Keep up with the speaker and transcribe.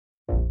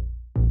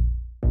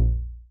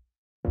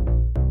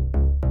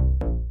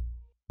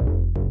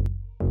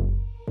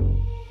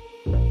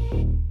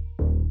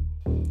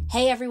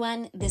Hey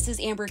everyone, this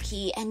is Amber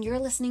Key, and you're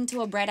listening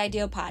to a Bright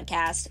Idea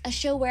podcast, a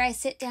show where I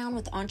sit down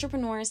with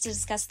entrepreneurs to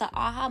discuss the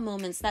aha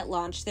moments that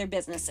launched their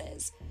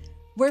businesses.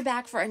 We're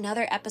back for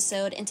another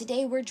episode, and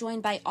today we're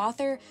joined by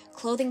author,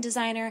 clothing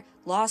designer,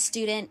 law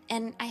student,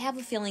 and I have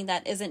a feeling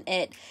that isn't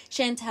it,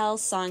 Chental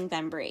Song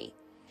Bembry.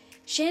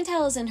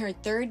 Chental is in her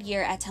third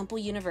year at Temple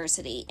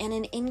University and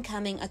an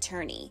incoming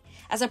attorney.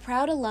 As a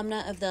proud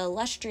alumna of the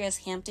illustrious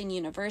Hampton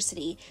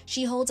University,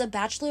 she holds a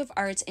Bachelor of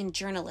Arts in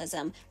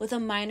Journalism with a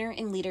minor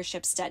in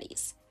Leadership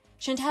Studies.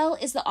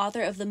 Chental is the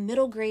author of the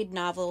middle grade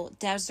novel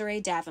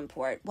Desiree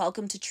Davenport,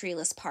 Welcome to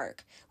Treeless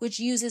Park, which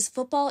uses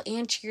football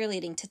and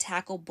cheerleading to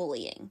tackle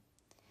bullying.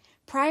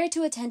 Prior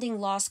to attending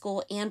law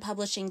school and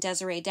publishing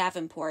Desiree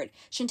Davenport,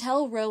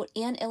 Chental wrote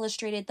and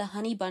illustrated the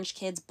Honeybunch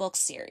Kids book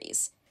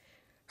series.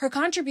 Her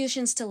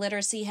contributions to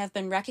literacy have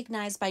been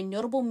recognized by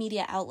notable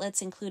media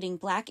outlets including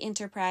Black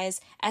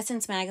Enterprise,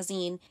 Essence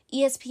Magazine,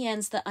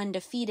 ESPN's The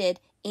Undefeated,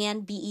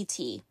 and BET.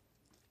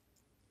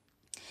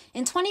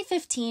 In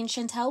 2015,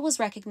 Chental was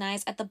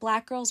recognized at the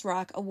Black Girls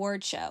Rock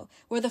award show,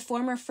 where the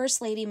former First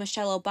Lady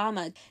Michelle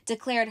Obama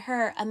declared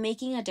her a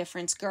Making a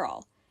Difference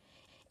girl.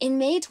 In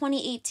May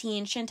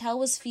 2018, Chental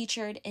was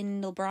featured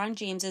in LeBron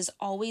James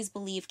Always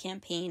Believe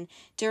campaign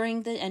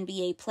during the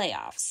NBA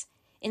playoffs.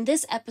 In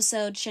this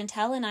episode,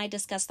 Chental and I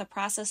discuss the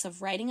process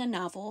of writing a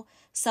novel,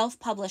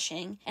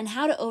 self-publishing, and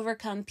how to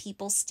overcome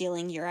people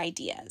stealing your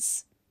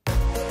ideas.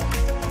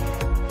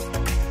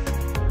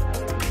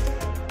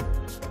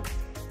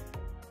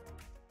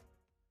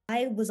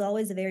 I was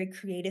always a very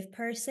creative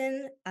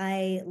person.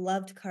 I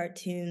loved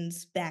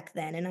cartoons back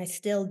then, and I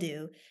still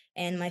do.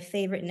 And my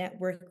favorite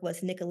network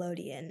was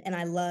Nickelodeon, and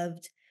I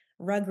loved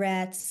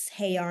Rugrats,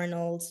 Hey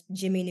Arnold,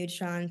 Jimmy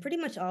Neutron, pretty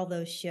much all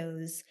those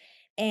shows.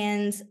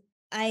 And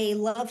I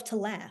love to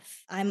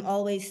laugh. I'm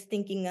always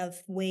thinking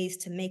of ways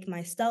to make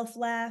myself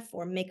laugh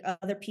or make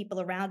other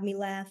people around me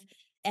laugh.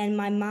 And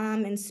my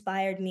mom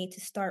inspired me to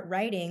start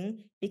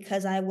writing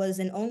because I was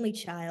an only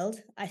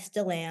child. I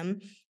still am.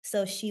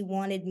 So she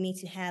wanted me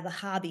to have a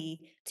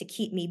hobby to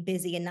keep me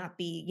busy and not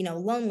be,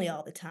 lonely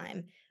all the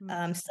time.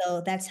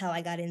 So that's how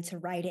I got into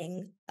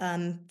writing.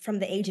 From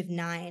the age of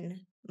 9,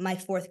 my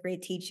fourth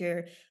grade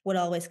teacher would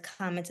always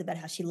comment about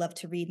how she loved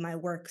to read my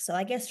work. So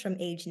I guess from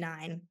age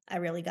 9, I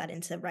really got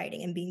into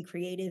writing and being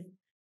creative.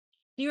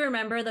 Do you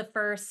remember the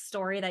first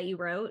story that you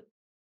wrote?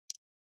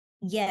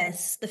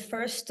 Yes, the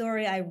first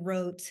story I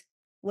wrote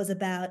was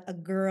about a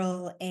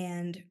girl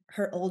and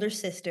her older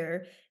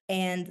sister,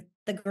 and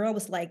the girl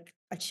was like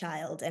a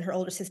child, and her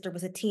older sister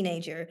was a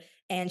teenager,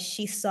 and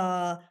she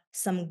saw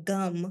some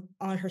gum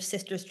on her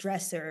sister's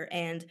dresser,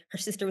 and her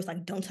sister was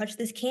like, "Don't touch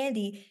this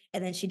candy,"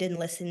 and then she didn't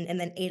listen, and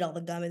then ate all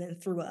the gum, and then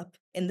threw up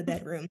in the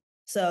bedroom.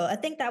 So I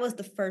think that was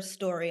the first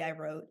story I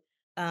wrote.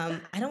 I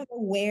don't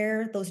know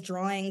where those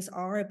drawings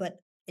are,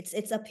 but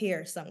it's up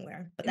here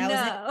somewhere. But that was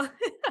it.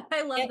 No,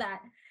 I love Yep.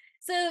 that.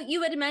 So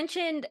you had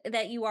mentioned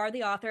that you are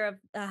the author of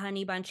the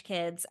Honeybunch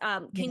Kids.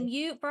 Can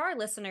you, for our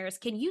listeners,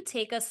 can you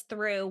take us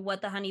through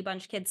what the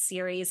Honeybunch Kids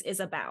series is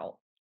about?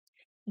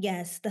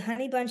 Yes, the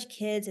Honeybunch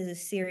Kids is a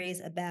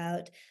series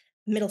about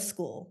middle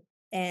school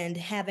and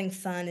having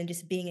fun and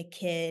just being a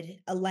kid,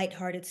 a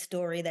lighthearted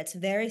story that's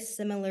very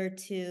similar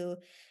to,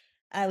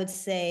 I would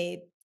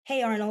say,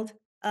 Hey Arnold.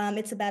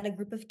 It's about a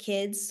group of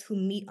kids who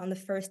meet on the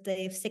first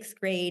day of sixth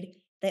grade.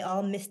 They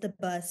all miss the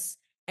bus,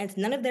 and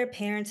none of their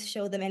parents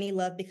show them any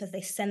love because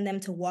they send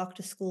them to walk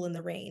to school in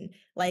the rain.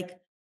 Like,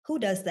 who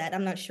does that?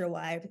 I'm not sure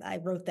why I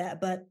wrote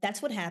that, but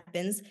that's what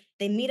happens.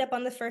 They meet up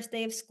on the first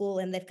day of school,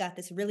 and they've got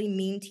this really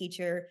mean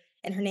teacher,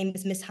 and her name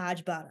is Miss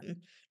Hodgebottom.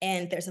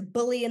 And there's a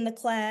bully in the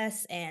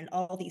class, and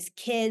all these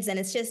kids, and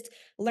it's just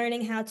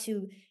learning how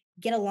to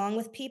get along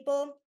with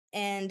people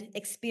and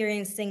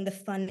experiencing the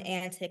fun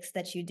antics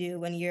that you do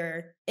when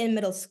you're in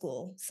middle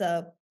school.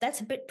 So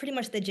that's pretty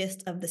much the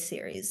gist of the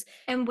series.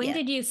 And Yeah.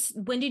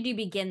 when did you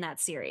begin that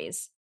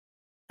series?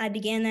 I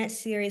began that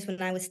series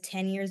when I was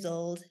 10 years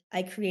old.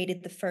 I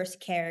created the first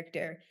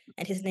character,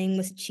 and his name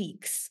was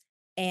Cheeks.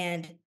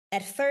 And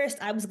at first,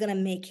 I was going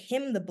to make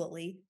him the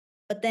bully,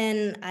 but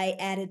then I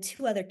added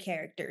 2 other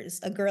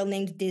characters, a girl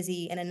named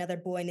Dizzy and another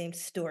boy named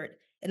Stuart.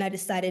 And I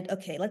decided,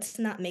 okay, let's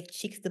not make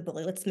Cheeks the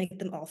bully, let's make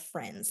them all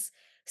friends.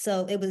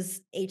 So it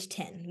was age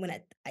 10 when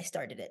I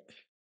started it.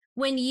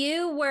 When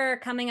you were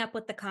coming up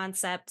with the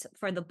concept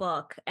for the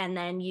book and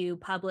then you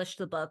published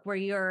the book, were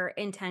your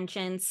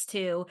intentions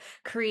to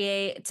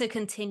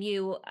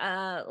continue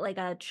like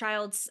a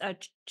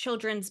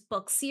children's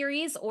book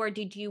series, or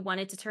did you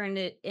want it to turn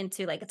it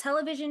into like a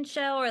television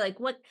show, or like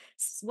what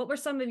were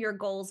some of your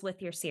goals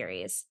with your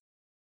series?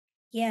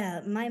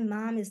 Yeah, my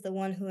mom is the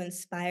one who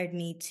inspired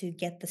me to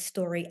get the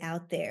story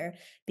out there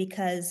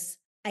because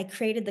I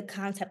created the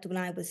concept when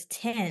I was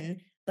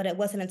 10, but it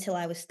wasn't until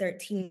I was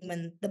 13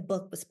 when the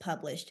book was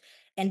published.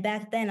 And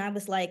back then I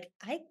was like,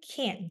 I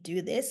can't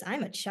do this.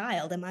 I'm a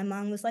child. And my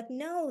mom was like,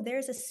 no,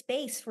 there's a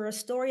space for a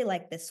story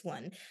like this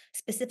one,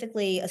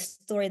 specifically a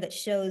story that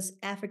shows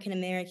African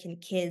American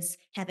kids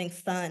having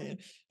fun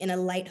in a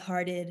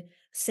lighthearted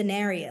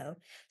scenario.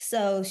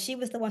 So she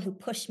was the one who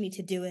pushed me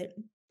to do it.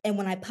 And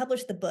when I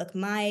published the book,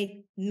 my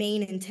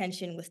main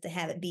intention was to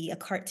have it be a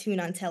cartoon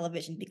on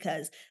television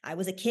because I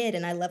was a kid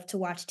and I loved to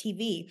watch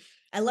TV.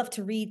 I love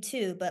to read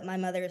too, but my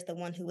mother is the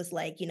one who was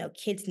like,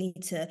 kids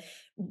need to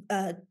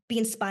be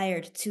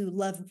inspired to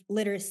love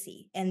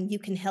literacy, and you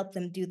can help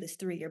them do this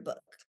through your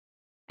book.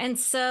 And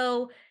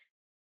so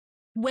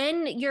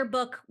when your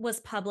book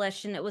was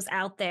published and it was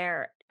out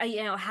there,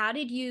 how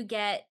did you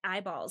get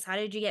eyeballs? How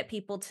did you get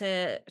people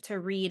to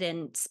read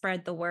and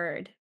spread the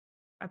word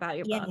about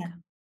your Yeah. book?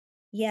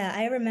 Yeah,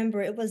 I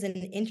remember it was an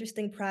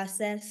interesting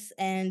process,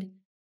 and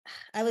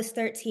I was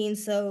 13,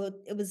 so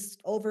it was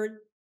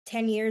over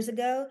 10 years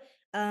ago.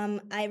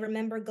 I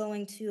remember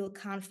going to a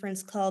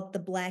conference called the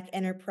Black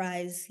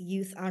Enterprise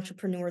Youth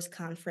Entrepreneurs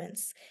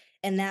Conference,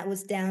 and that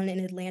was down in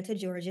Atlanta,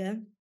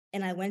 Georgia.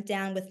 And I went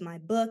down with my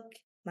book.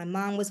 My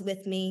mom was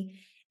with me,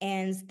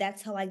 and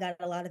that's how I got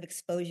a lot of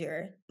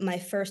exposure. My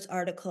first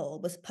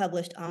article was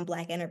published on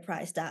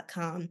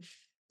blackenterprise.com,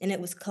 and it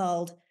was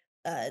called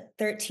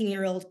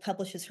 13-Year-Old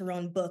Publishes Her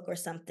Own Book or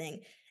something.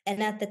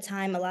 And at the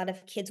time, a lot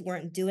of kids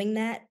weren't doing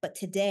that, but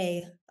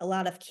today, a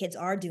lot of kids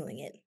are doing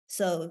it.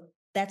 So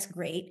that's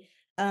great.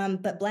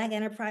 But Black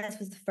Enterprise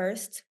was the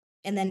first.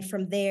 And then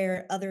from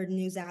there, other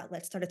news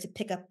outlets started to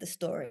pick up the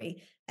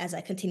story as I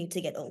continued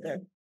to get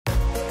older.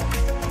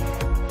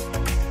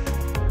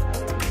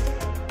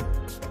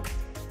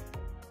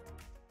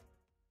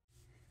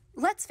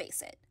 Let's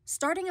face it,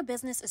 starting a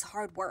business is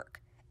hard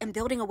work, and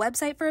building a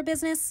website for a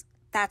business,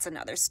 that's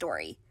another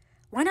story.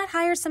 Why not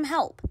hire some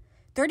help?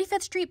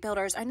 35th Street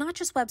Builders are not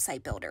just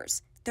website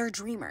builders, they're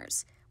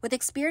dreamers. With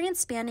experience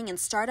spanning in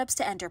startups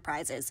to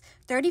enterprises,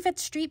 35th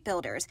Street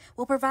Builders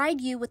will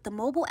provide you with the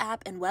mobile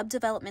app and web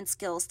development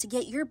skills to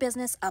get your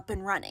business up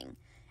and running.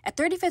 At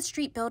 35th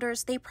Street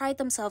Builders, they pride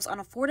themselves on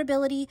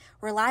affordability,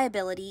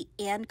 reliability,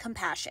 and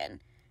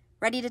compassion.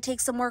 Ready to take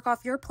some work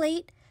off your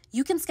plate?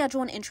 You can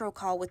schedule an intro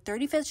call with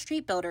 35th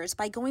Street Builders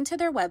by going to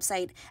their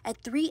website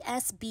at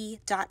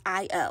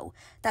 3sb.io.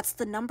 That's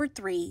the number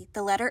 3,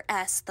 the letter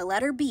S, the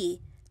letter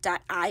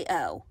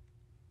B.io.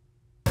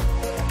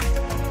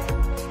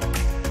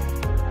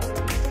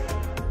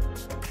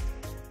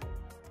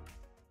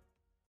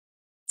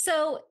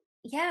 So,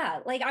 yeah,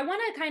 I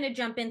want to kind of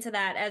jump into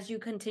that as you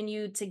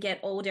continue to get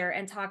older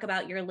and talk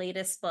about your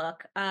latest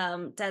book,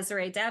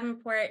 Desiree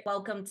Davenport,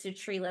 Welcome to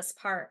Treeless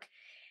Park,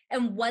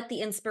 and what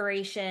the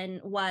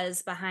inspiration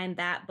was behind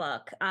that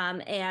book.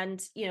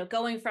 And,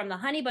 going from the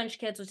Honeybunch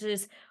Kids, which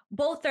is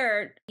both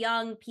are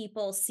young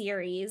people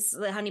series,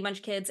 the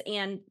Honeybunch Kids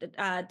and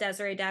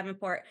Desiree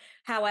Davenport.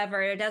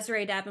 However,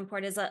 Desiree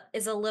Davenport is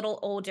a little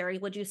older.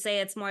 Would you say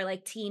it's more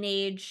like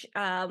teenage,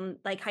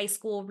 like high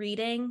school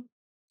reading?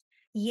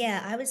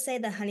 Yeah, I would say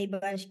the Honey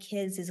Bunch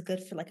Kids is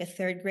good for like a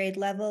third grade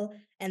level.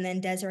 And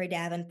then Desiree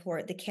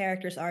Davenport, the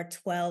characters are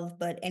 12,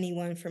 but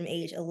anyone from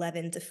age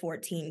 11 to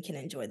 14 can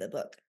enjoy the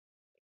book.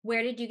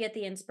 Where did you get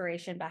the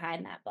inspiration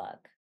behind that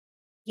book?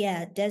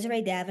 Yeah,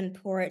 Desiree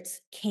Davenport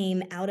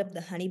came out of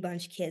the Honey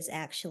Bunch Kids,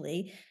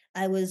 actually.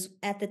 I was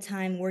at the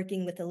time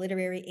working with a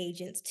literary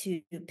agent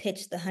to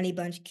pitch the Honey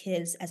Bunch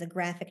Kids as a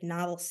graphic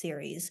novel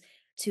series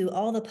to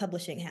all the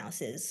publishing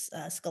houses,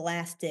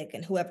 Scholastic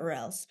and whoever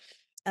else.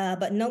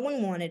 But no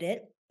one wanted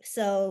it.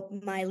 So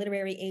my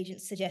literary agent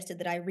suggested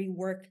that I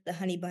rework the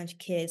Honey Bunch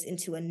Kids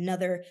into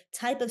another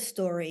type of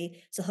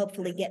story to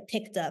hopefully get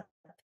picked up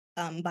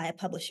by a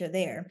publisher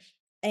there.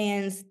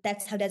 And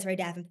that's how Desiree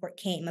Davenport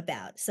came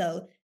about.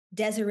 So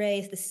Desiree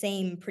is the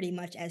same pretty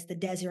much as the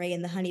Desiree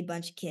and the Honey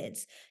Bunch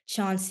Kids.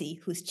 Chauncey,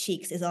 whose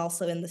cheeks is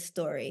also in the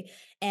story.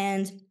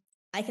 And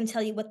I can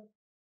tell you what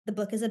the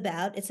book is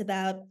about. It's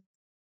about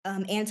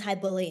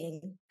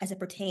anti-bullying as it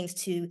pertains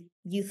to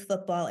youth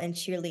football and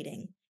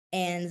cheerleading.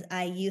 And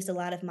I used a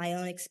lot of my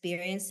own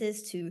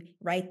experiences to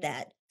write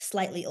that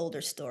slightly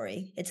older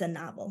story. It's a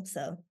novel,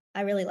 so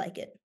I really like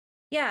it.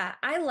 Yeah,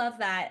 I love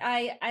that.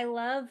 I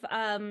love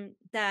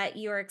that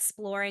you're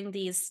exploring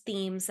these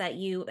themes that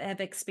you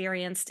have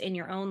experienced in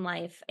your own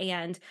life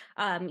and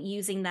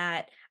using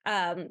that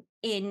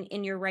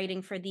in your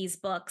writing for these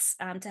books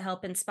to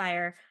help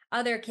inspire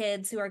other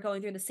kids who are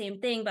going through the same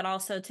thing, but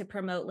also to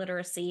promote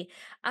literacy.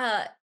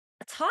 Uh,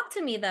 Talk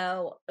to me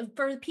though,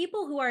 for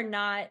people who are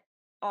not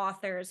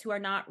authors, who are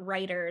not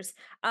writers.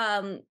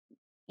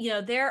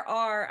 There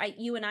are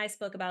you and I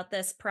spoke about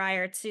this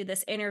prior to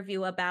this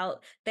interview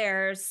about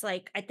there's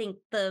I think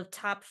the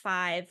top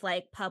 5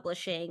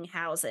 publishing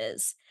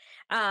houses.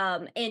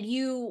 And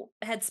you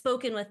had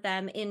spoken with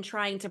them in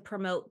trying to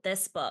promote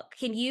this book.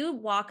 Can you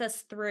walk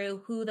us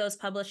through who those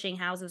publishing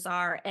houses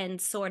are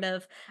and sort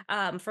of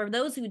for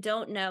those who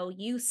don't know,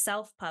 you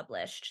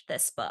self-published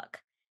this book,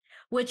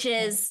 which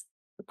is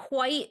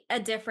quite a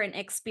different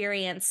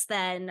experience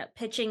than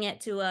pitching it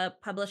to a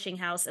publishing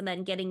house and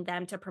then getting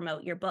them to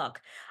promote your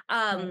book.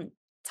 Right.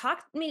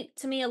 Talk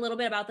to me a little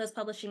bit about those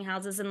publishing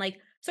houses and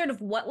sort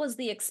of what was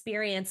the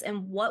experience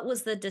and what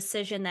was the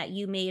decision that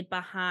you made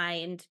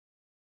behind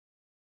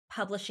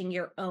publishing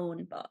your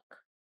own book?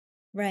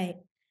 Right.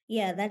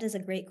 Yeah, that is a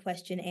great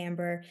question,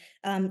 Amber.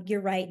 You're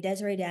right.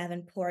 Desiree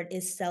Davenport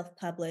is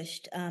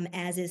self-published,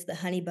 as is the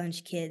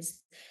Honeybunch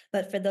Kids.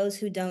 But for those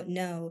who don't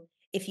know,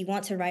 if you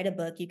want to write a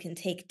book, you can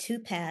take two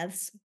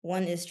paths.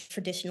 One is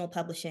traditional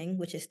publishing,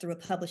 which is through a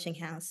publishing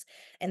house,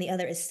 and the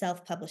other is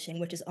self-publishing,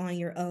 which is on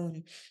your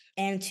own.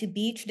 And to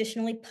be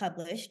traditionally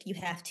published, you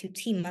have to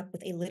team up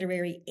with a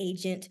literary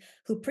agent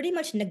who pretty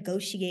much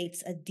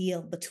negotiates a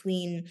deal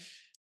between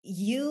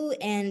you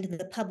and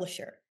the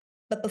publisher.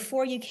 But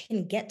before you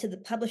can get to the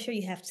publisher,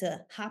 you have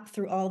to hop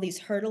through all these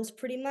hurdles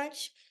pretty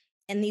much.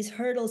 And these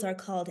hurdles are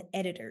called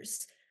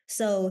editors.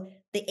 So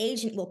the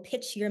agent will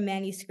pitch your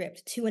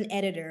manuscript to an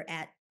editor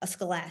at a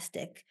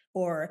Scholastic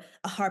or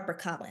a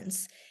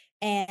HarperCollins.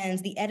 And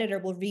the editor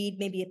will read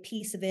maybe a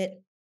piece of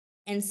it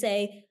and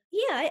say,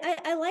 yeah,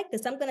 I like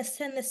this. I'm going to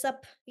send this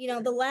up,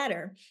 the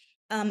ladder.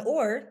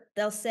 Or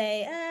they'll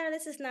say,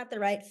 this is not the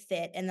right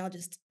fit, and they'll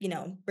just,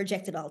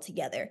 reject it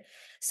altogether.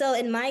 So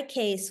in my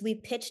case, we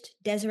pitched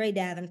Desiree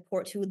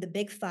Davenport to the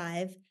big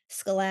five: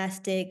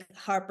 Scholastic,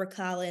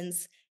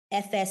 HarperCollins,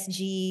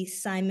 FSG,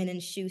 Simon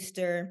and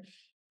Schuster.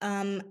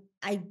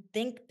 I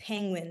think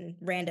Penguin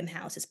Random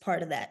House is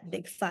part of that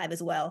big five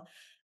as well,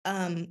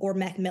 or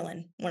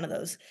Macmillan, one of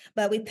those.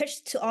 But we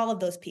pitched to all of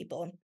those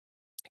people.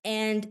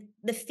 And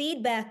the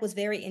feedback was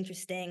very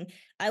interesting.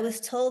 I was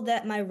told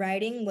that my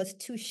writing was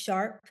too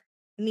sharp,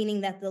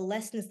 meaning that the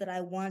lessons that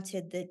I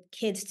wanted the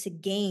kids to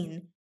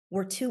gain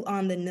were too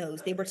on the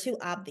nose, they were too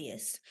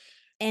obvious.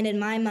 And in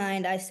my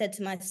mind, I said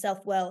to myself,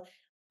 well,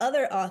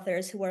 other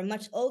authors who are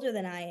much older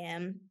than I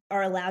am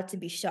are allowed to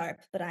be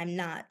sharp, but I'm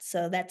not.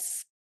 So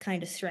that's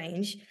kind of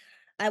strange.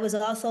 I was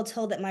also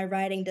told that my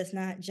writing does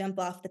not jump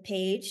off the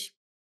page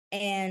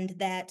and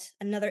that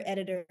another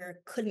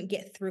editor couldn't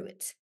get through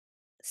it.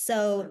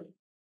 So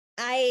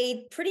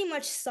I pretty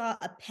much saw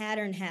a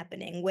pattern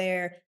happening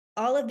where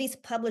all of these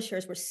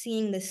publishers were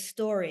seeing this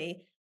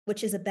story,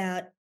 which is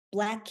about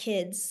Black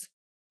kids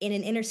in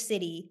an inner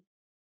city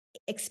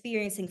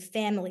experiencing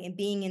family and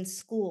being in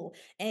school.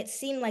 And it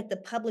seemed like the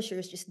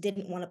publishers just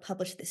didn't want to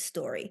publish this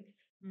story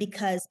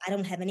because I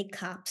don't have any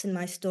cops in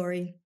my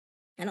story.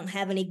 I don't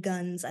have any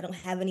guns. I don't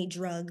have any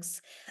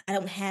drugs. I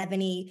don't have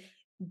any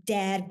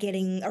dad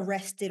getting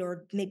arrested,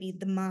 or maybe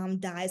the mom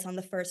dies on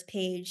the first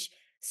page.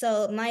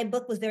 So my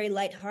book was very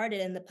lighthearted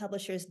and the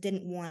publishers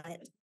didn't want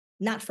it.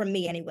 Not from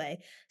me anyway.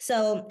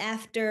 So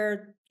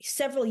after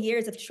several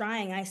years of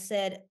trying, I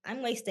said,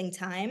 I'm wasting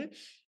time.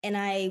 And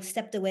I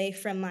stepped away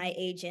from my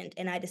agent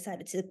and I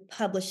decided to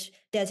publish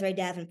Desiree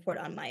Davenport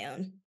on my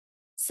own.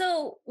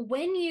 So,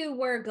 when you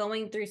were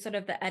going through sort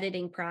of the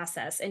editing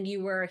process and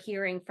you were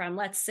hearing from,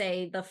 let's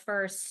say, the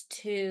first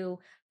two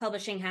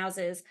publishing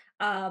houses,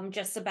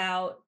 just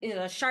about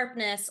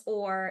sharpness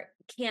or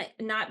can't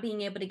not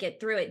being able to get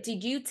through it,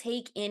 did you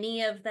take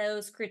any of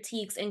those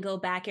critiques and go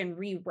back and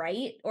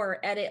rewrite or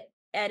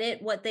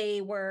edit what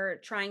they were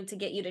trying to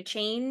get you to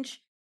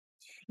change?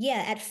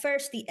 Yeah, at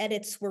first the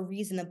edits were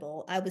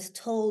reasonable. I was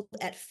told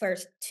at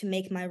first to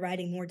make my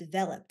writing more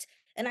developed.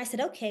 And I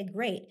said, okay,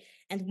 great.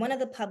 And one of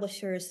the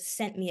publishers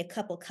sent me a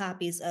couple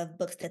copies of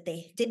books that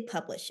they did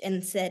publish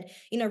and said,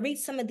 read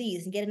some of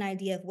these and get an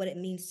idea of what it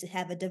means to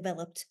have a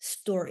developed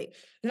story.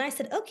 And I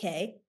said,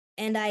 okay.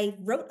 And I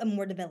wrote a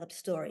more developed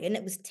story, and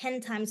it was 10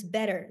 times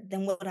better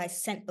than what I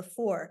sent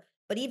before.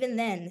 But even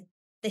then,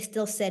 they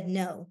still said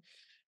no.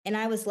 And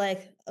I was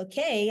like,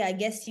 okay, I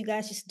guess you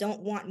guys just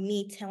don't want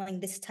me telling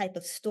this type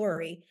of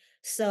story.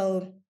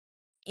 So,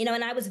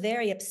 and I was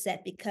very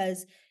upset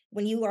because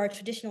when you are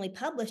traditionally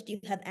published, you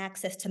have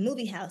access to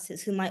movie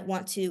houses who might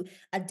want to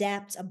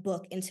adapt a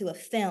book into a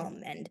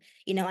film. And,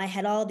 I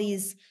had all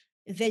these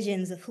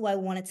visions of who I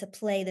wanted to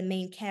play the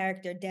main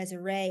character,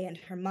 Desiree, and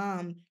her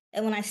mom.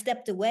 And when I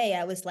stepped away,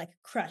 I was like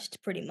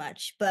crushed pretty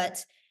much.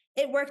 But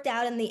it worked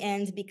out in the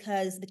end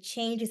because the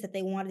changes that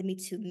they wanted me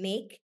to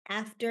make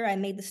after I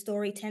made the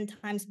story 10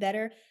 times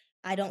better,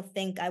 I don't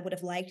think I would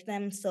have liked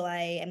them. So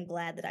I am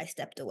glad that I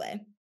stepped away.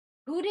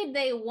 Who did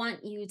they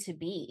want you to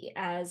be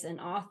as an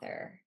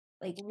author?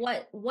 Like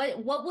what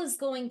was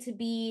going to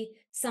be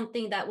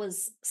something that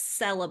was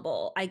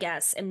sellable, I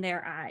guess, in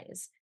their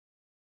eyes?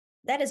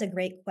 That is a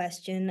great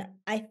question.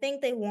 I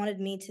think they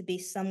wanted me to be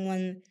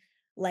someone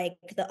like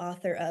the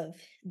author of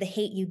The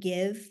Hate You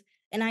Give.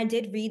 And I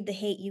did read The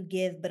Hate You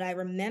Give, but I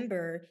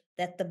remember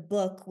that the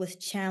book was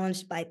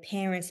challenged by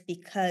parents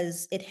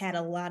because it had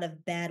a lot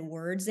of bad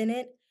words in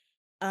it.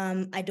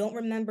 I don't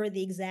remember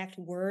the exact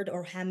word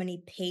or how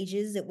many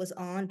pages it was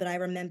on, but I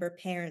remember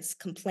parents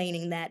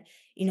complaining that,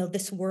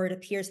 this word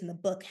appears in the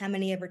book how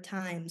many ever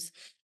times.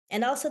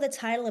 And also the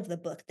title of the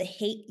book, The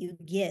Hate You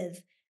Give.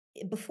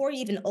 Before you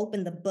even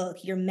open the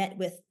book, you're met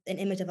with an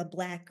image of a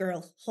Black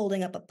girl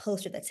holding up a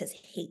poster that says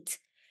hate.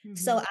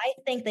 So Mhm. I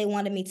think they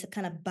wanted me to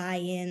kind of buy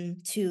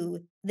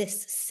into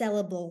this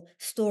sellable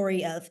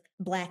story of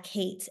Black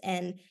hate.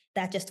 And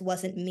that just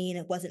wasn't me and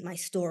it wasn't my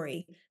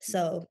story.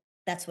 So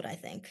that's what I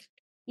think.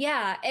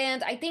 Yeah,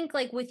 and I think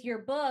like with your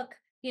book,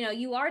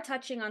 you are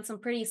touching on some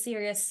pretty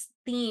serious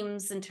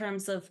themes in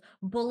terms of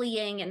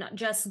bullying and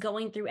just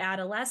going through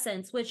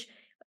adolescence, which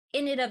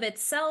in and of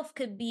itself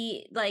could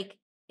be like,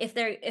 if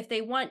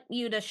they want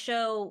you to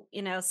show,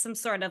 some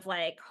sort of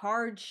like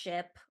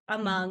hardship Mhm.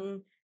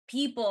 among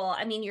people,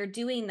 I mean, you're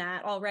doing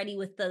that already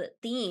with the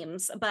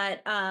themes.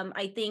 But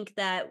I think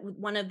that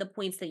one of the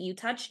points that you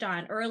touched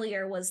on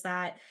earlier was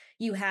that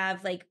you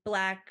have like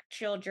Black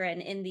children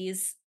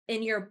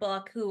in your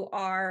book who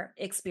are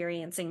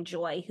experiencing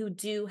joy, who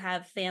do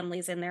have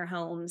families in their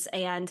homes.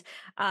 And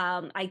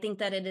I think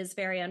that it is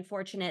very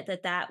unfortunate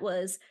that that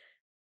was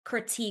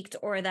critiqued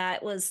or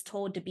that was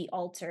told to be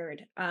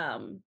altered,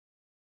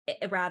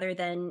 rather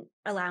than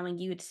allowing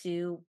you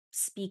to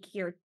speak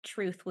your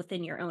truth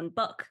within your own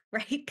book,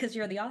 right? Because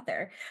you're the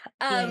author.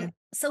 Yeah.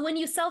 So when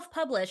you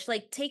self-publish,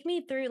 like, take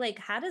me through, like,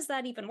 how does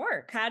that even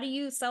work? How do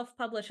you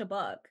self-publish a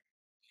book?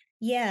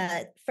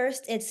 Yeah,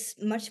 first, it's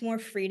much more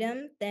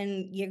freedom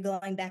than you're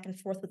going back and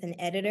forth with an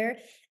editor.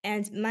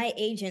 And my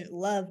agent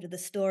loved the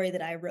story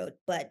that I wrote,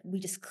 but we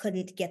just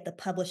couldn't get the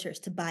publishers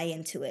to buy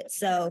into it.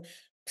 So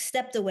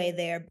stepped away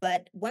there.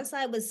 But once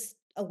I was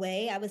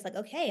away, I was like,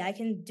 okay, I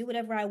can do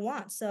whatever I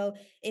want. So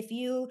if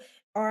you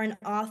are an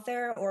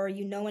author or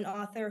you know an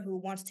author who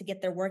wants to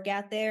get their work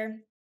out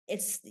there,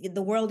 it's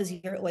the world is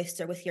your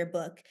oyster with your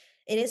book.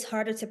 It is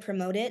harder to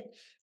promote it.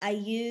 I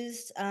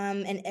used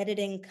an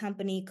editing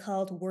company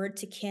called Word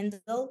to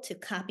Kindle to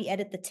copy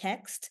edit the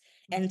text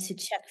and to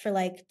check for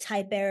like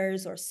type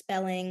errors or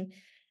spelling.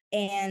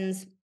 And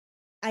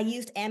I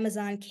used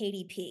Amazon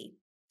KDP.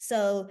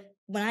 So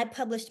when I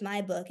published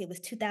my book, it was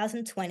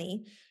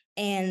 2020,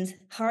 and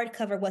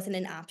hardcover wasn't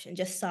an option,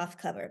 just soft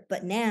cover.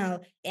 But now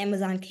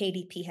Amazon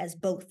KDP has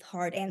both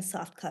hard and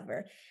soft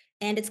cover.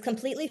 And it's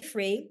completely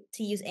free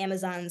to use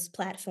Amazon's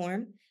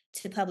platform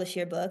to publish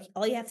your book.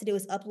 All you have to do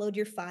is upload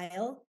your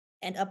file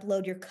and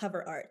upload your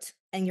cover art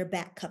and your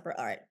back cover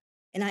art.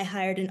 And I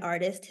hired an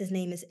artist. His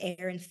name is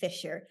Aaron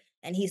Fisher,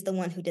 and he's the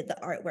one who did the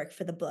artwork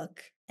for the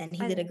book. And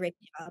he I did a great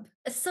job.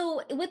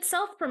 So with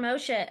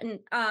self-promotion,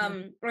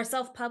 Yeah. or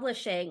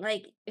self-publishing,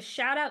 like,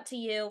 shout out to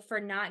you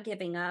for not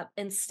giving up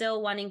and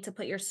still wanting to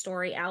put your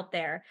story out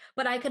there.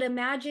 But I could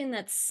imagine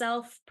that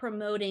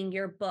self-promoting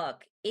your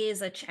book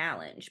is a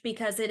challenge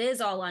because it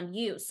is all on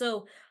you.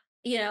 So,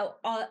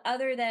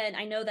 other than,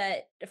 I know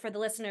that for the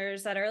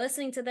listeners that are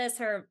listening to this,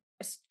 her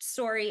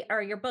story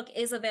or your book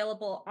is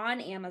available on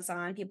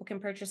Amazon. People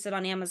can purchase it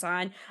on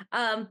Amazon.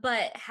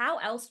 But how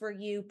else were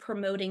you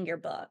promoting your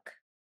book?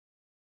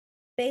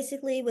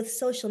 Basically, with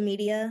social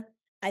media,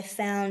 I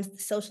found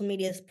social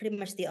media is pretty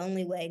much the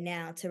only way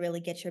now to really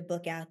get your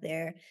book out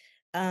there.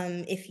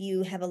 If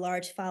you have a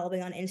large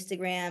following on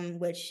Instagram,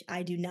 which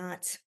I do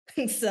not,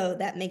 so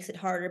that makes it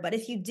harder. But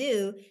if you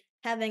do,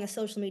 having a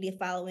social media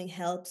following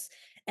helps,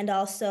 and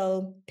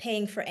also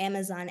paying for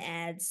Amazon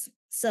ads.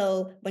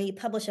 So when you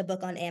publish a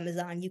book on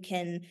Amazon, you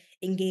can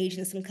engage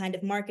in some kind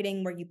of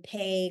marketing where you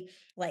pay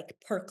like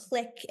per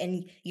click,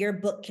 and your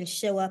book can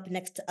show up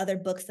next to other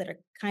books that are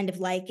kind of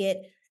like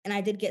it, and I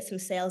did get some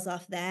sales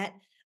off that.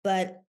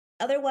 But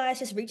otherwise,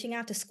 just reaching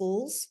out to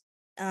schools,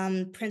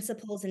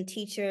 principals and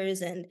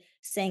teachers, and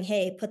saying,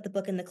 "Hey, put the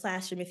book in the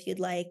classroom if you'd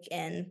like."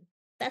 And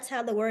that's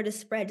how the word is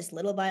spread, just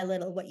little by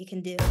little, what you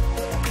can do.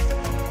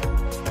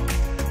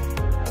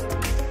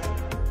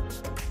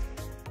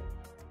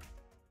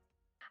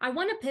 I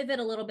want to pivot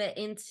a little bit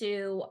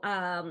into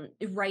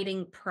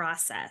writing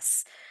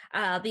process,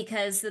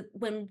 because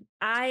when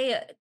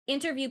I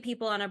interview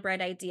people on a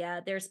bright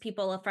idea, there's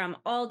people from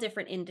all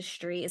different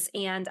industries,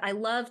 and I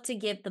love to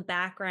give the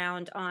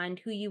background on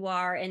who you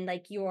are and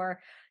like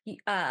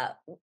uh,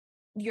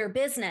 your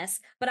business.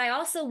 But I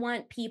also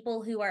want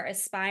people who are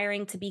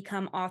aspiring to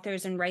become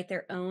authors and write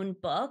their own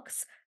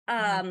books,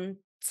 Mhm.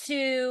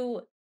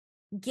 to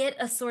get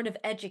a sort of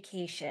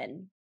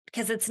education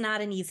because it's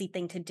not an easy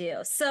thing to do.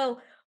 So,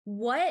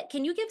 what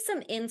can you give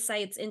some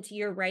insights into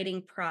your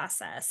writing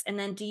process? And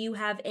then do you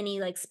have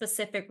any like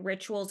specific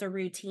rituals or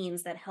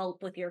routines that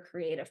help with your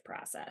creative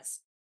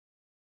process?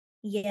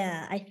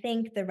 Yeah, I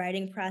think the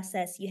writing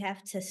process, you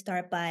have to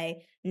start by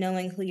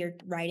knowing who you're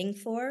writing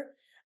for.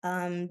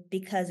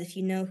 Because if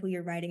you know who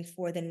you're writing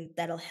for, then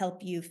that'll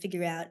help you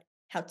figure out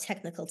how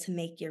technical to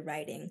make your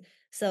writing.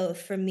 So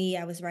for me,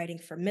 I was writing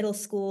for middle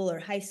school or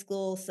high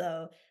school,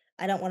 so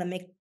I don't want to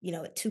make,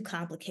 it too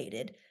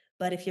complicated.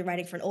 But if you're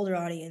writing for an older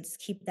audience,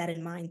 keep that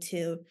in mind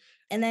too.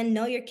 And then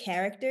know your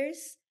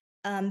characters,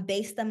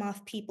 base them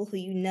off people who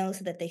you know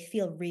so that they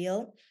feel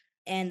real,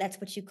 and that's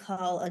what you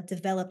call a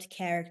developed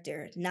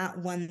character, not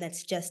one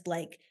that's just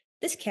like,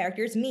 this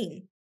character is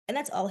mean. And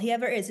that's all he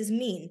ever is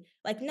mean.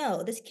 Like,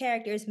 no, this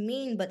character is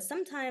mean, but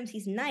sometimes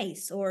he's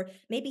nice, or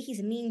maybe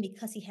he's mean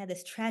because he had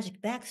this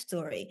tragic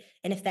backstory.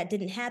 And if that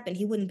didn't happen,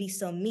 he wouldn't be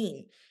so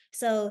mean.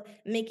 So,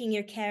 making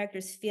your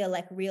characters feel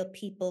like real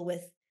people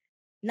with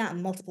not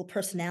multiple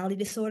personality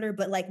disorder,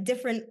 but like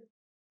different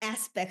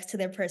aspects to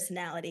their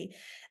personality.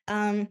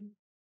 Um,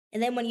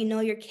 and then when you know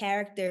your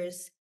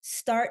characters,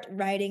 start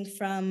writing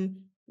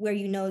from where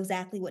you know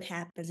exactly what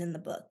happens in the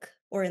book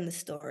or in the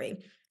story.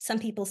 Some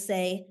people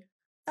say,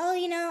 "Oh,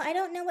 I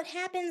don't know what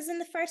happens in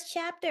the first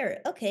chapter."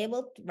 Okay,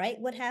 well, write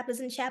what happens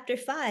in chapter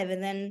 5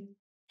 and then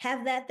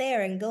have that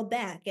there and go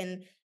back.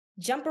 And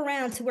jump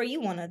around to where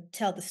you want to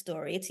tell the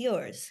story. It's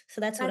yours.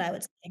 So that's what That I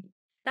would say.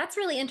 that's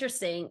really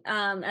interesting.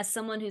 As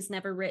someone who's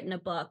never written a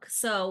book,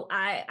 so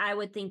I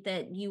would think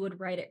that you would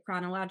write it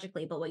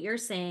chronologically. But what you're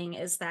saying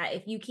is that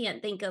if you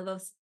can't think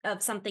of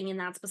something in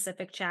that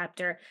specific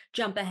chapter,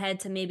 jump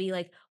ahead to maybe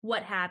like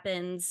what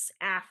happens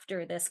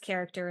after this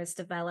character is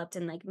developed,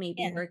 and like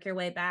maybe Yeah. work your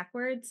way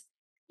backwards.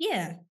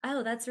 Yeah.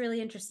 Oh, that's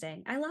really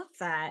interesting. I love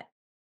that.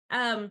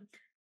 Um,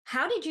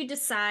 how did you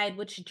decide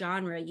which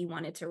genre you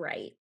wanted to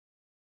write?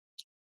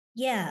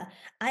 Yeah.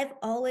 I've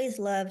always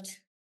loved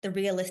the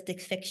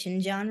realistic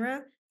fiction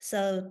genre.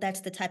 So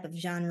that's the type of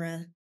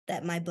genre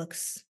that my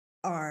books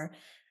are.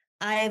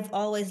 I've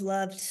always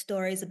loved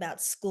stories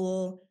about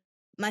school.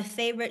 My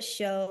favorite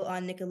show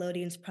on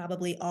Nickelodeon is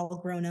probably All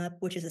Grown Up,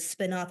 which is a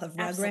spinoff of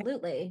Rugrats.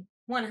 Absolutely.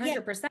 Yeah,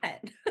 100%.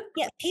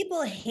 yeah,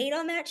 people hate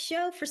on that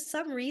show for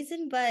some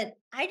reason, but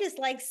I just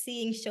like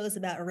seeing shows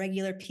about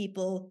regular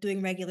people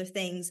doing regular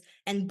things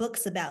and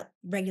books about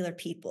regular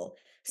people.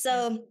 Yeah.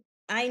 So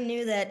I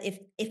knew that if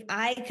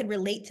I could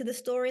relate to the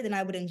story, then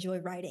I would enjoy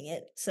writing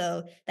it.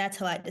 So that's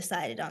how I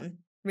decided on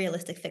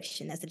realistic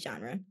fiction as the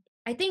genre.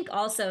 I think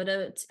also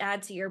to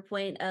add to your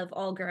point of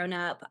All Grown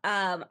Up,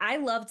 I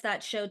loved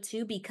that show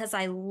too because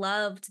I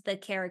loved the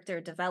character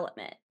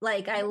development.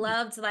 Like I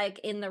loved like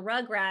in the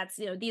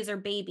Rugrats, these are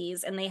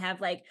babies and they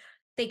have like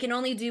they can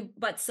only do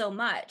but so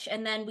much.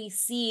 And then we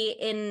see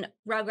in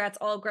Rugrats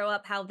all grown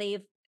up how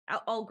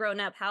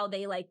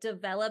they like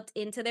developed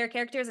into their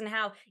characters and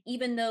how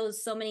even though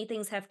so many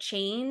things have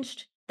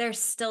changed, they're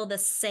still the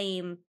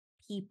same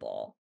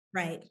people.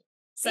 Right.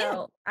 Yeah.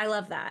 So I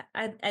love that.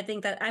 I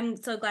think that I'm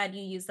so glad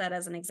you used that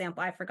as an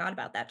example. I forgot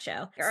about that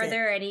show. That's Are it.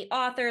 there any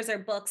authors or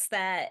books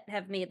that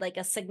have made like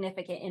a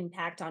significant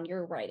impact on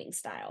your writing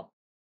style?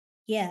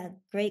 Yeah,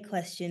 great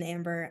question,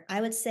 Amber.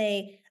 I would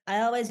say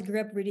I always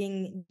grew up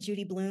reading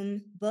Judy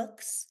Blume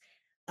books.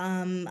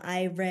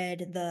 I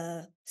read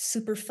the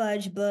Super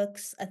Fudge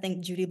books. I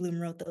think Judy Blume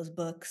wrote those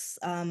books.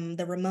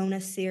 The Ramona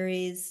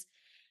series.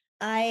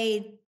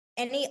 I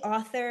Any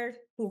author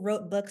who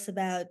wrote books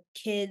about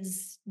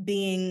kids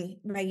being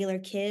regular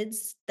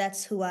kids,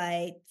 that's who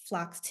I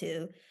flocked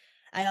to.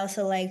 I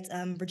also liked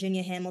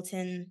Virginia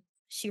Hamilton.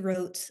 She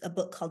wrote a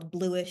book called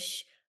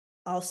Bluish,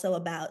 also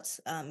about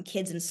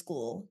kids in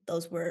school.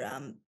 Those were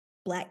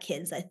Black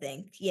kids, I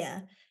think.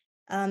 Yeah.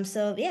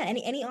 So yeah,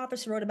 any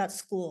authors who wrote about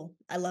school,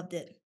 I loved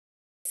it.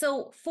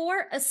 So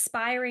for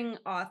aspiring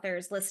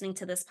authors listening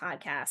to this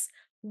podcast,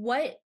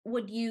 what advice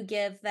would you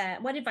give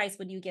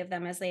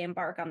them as they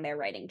embark on their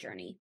writing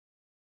journey?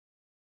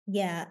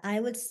 Yeah,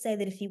 I would say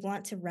that if you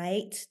want to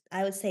write,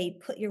 I would say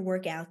put your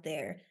work out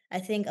there. I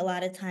think a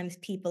lot of times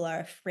people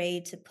are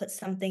afraid to put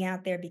something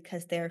out there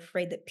because they're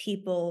afraid that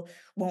people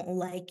won't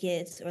like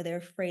it, or they're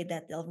afraid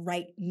that they'll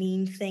write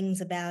mean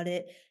things about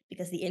it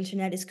because the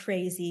internet is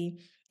crazy.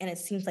 And it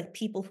seems like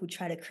people who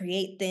try to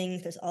create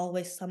things, there's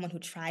always someone who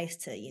tries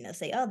to,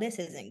 say, oh, this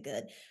isn't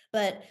good.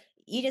 But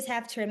you just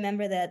have to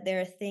remember that there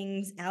are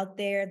things out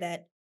there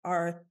that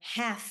are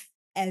half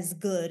as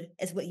good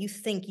as what you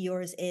think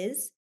yours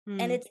is, and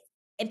Hmm. it's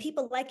and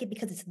people like it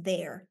because it's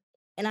there,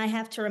 and I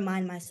have to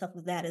remind myself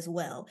of that as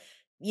well.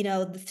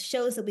 The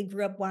shows that we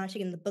grew up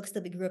watching and the books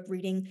that we grew up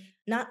reading,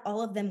 not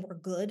all of them were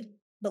good,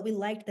 but we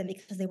liked them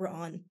because they were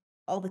on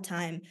all the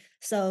time.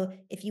 So,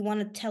 if you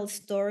wanna tell a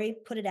story,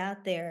 put it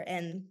out there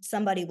and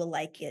somebody will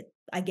like it.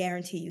 I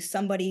guarantee you,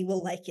 somebody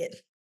will like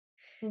it.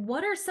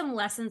 What are some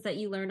lessons that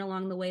you learned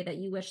along the way that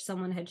you wish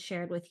someone had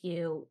shared with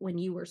you when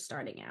you were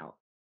starting out?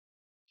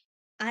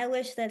 I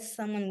wish that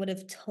someone would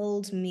have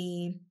told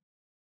me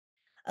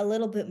a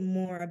little bit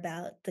more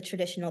about the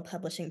traditional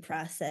publishing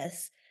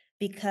process,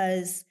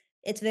 because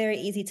it's very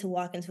easy to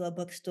walk into a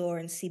bookstore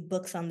and see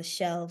books on the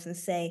shelves and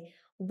say,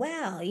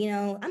 wow,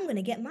 I'm going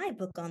to get my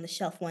book on the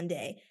shelf one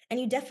day. And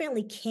you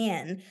definitely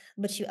can,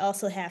 but you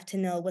also have to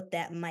know what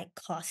that might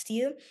cost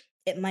you.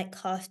 It might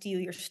cost you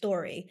your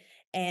story.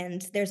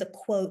 And there's a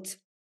quote,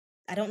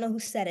 I don't know who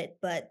said it,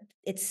 but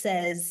it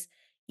says,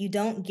 "You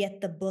don't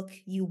get the book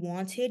you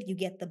wanted, you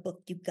get the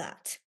book you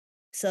got."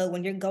 So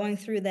when you're going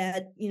through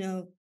that,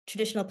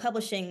 traditional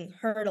publishing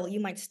hurdle, you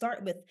might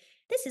start with,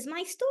 "This is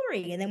my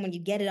story." And then when you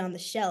get it on the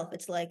shelf,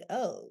 it's like,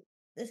 "Oh,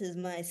 this is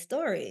my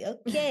story.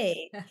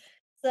 Okay."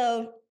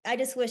 So I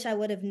just wish I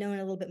would have known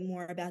a little bit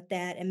more about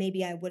that, and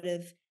maybe I would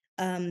have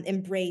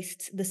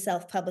embraced the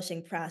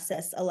self-publishing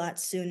process a lot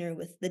sooner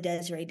with the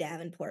Desiree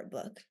Davenport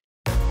book.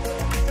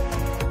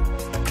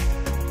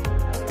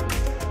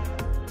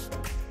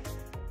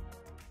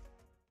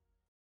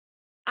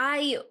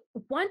 I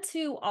want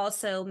to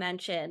also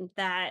mention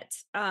that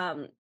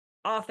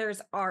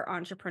authors are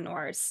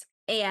entrepreneurs.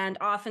 And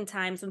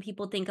oftentimes, when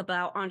people think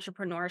about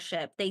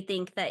entrepreneurship, they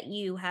think that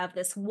you have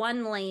this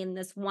one lane,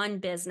 this one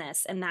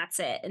business, and that's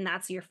it, and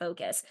that's your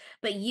focus.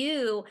 But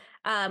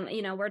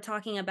we're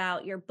talking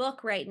about your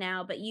book right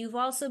now, but you've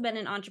also been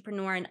an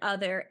entrepreneur in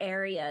other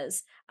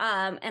areas.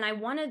 And I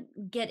want to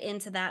get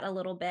into that a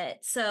little bit.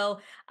 So,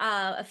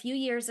 a few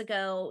years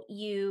ago,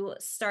 you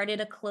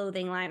started a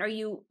clothing line, or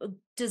you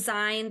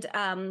designed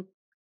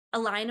a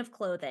line of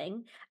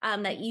clothing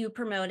that you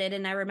promoted,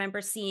 and I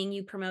remember seeing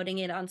you promoting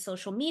it on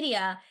social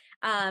media.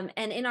 And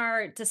in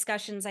our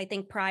discussions, I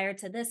think prior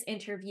to this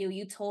interview,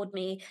 you told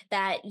me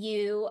that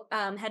you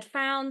had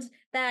found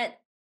that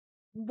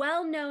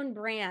well-known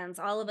brands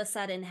all of a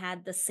sudden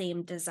had the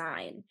same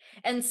design.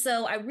 And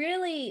so I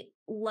really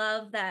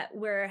love that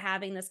we're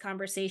having this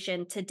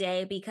conversation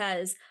today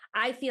because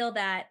I feel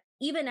that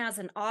even as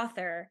an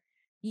author,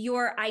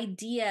 your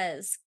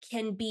ideas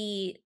can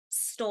be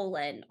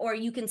stolen, or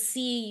you can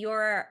see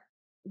your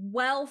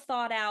well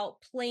thought out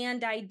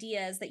planned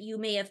ideas that you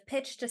may have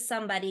pitched to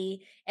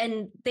somebody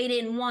and they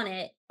didn't want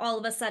it, all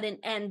of a sudden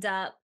end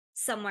up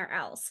somewhere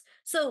else.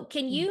 So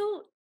can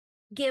you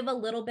give a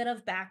little bit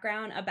of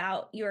background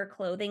about your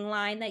clothing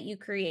line that you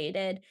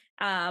created,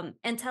 and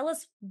tell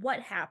us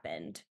what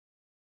happened?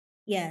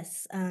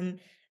 Yes,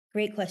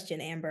 great question,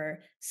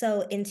 Amber.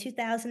 So in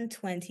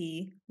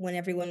 2020, when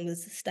everyone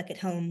was stuck at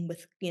home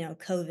with,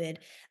 COVID,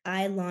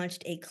 I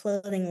launched a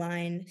clothing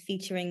line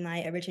featuring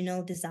my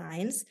original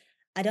designs.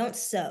 I don't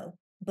sew,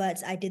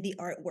 but I did the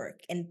artwork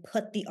and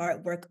put the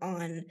artwork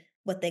on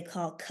what they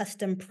call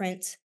custom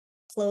print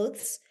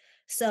clothes.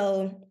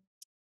 So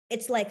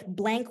it's like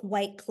blank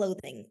white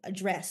clothing, a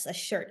dress, a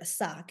shirt, a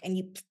sock, and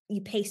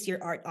you paste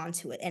your art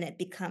onto it and it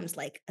becomes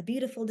like a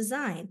beautiful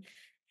design.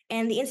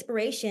 And the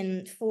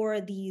inspiration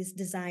for these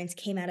designs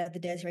came out of the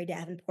Desiree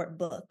Davenport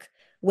book,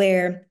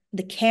 where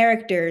the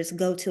characters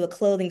go to a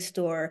clothing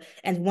store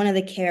and one of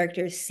the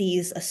characters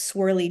sees a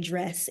swirly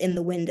dress in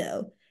the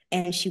window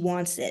and she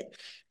wants it.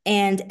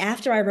 And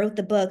after I wrote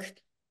the book,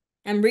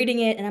 I'm reading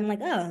it and I'm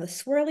like, oh,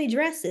 swirly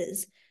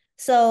dresses.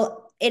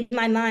 So in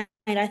my mind,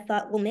 I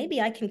thought, well, maybe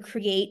I can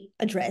create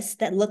a dress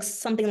that looks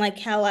something like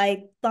how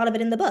I thought of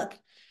it in the book.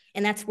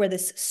 And that's where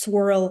this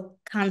swirl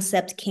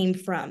concept came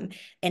from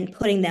and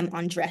putting them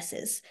on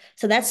dresses.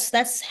 So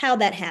that's how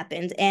that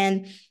happened.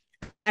 And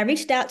I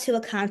reached out to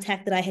a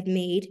contact that I had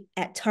made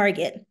at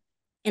Target,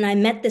 and I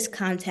met this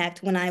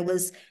contact when I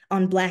was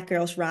on Black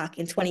Girls Rock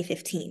in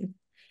 2015.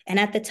 And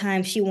at the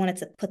time, she wanted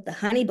to put the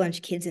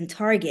Honeybunch kids in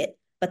Target,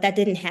 but that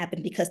didn't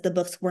happen because the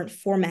books weren't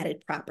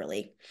formatted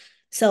properly.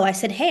 So I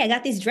said, hey, I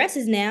got these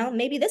dresses now.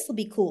 Maybe this will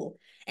be cool.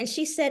 And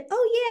she said,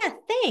 oh, yeah,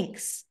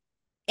 thanks.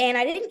 And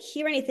I didn't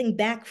hear anything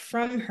back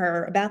from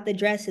her about the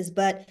dresses,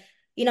 but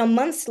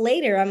months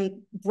later,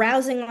 I'm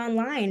browsing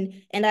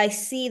online and I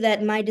see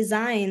that my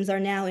designs are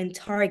now in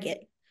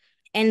Target.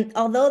 And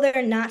although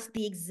they're not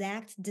the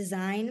exact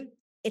design,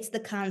 it's the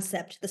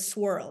concept, the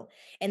swirl.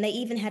 And they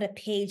even had a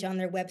page on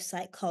their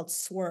website called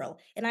Swirl.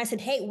 And I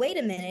said, hey, wait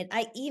a minute.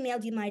 I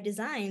emailed you my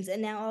designs,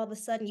 and now all of a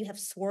sudden you have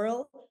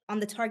Swirl on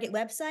the Target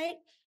website.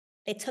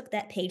 They took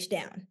that page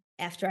down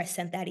after I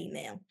sent that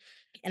email.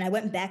 And I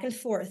went back and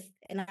forth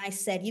and I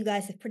said, you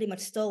guys have pretty much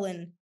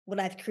stolen what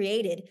I've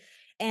created.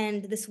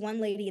 And this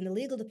one lady in the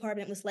legal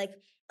department was like,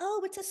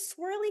 oh, it's a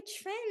swirly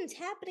trend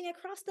happening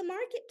across the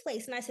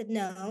marketplace. And I said,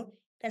 no,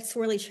 that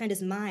swirly trend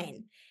is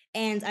mine.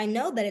 And I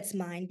know that it's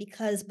mine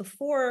because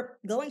before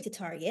going to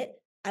Target,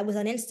 I was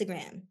on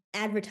Instagram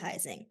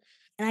advertising.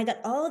 And I got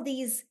all of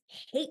these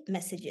hate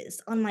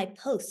messages on my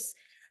posts.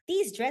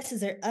 These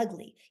dresses are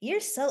ugly. You're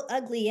so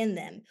ugly in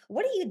them.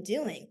 What are you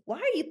doing? Why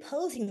are you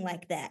posing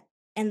like that?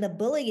 And the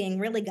bullying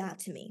really got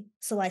to me.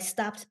 So I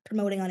stopped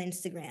promoting on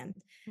Instagram.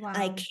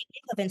 I Wow.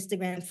 came off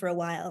Instagram for a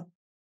while.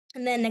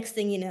 And then next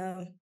thing you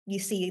know, you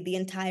see the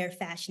entire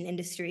fashion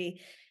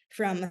industry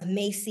from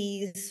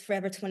Macy's,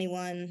 Forever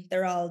 21,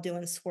 they're all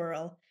doing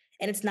swirl.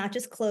 And it's not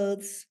just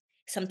clothes.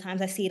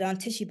 Sometimes I see it on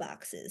tissue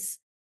boxes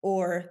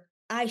or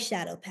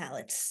eyeshadow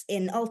palettes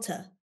in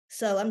Ulta.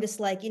 So I'm just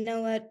like, you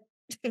know what?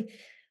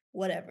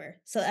 Whatever.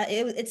 So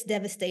it's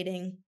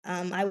devastating.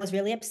 I was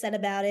really upset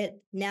about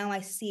it. Now I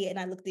see it and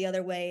I look the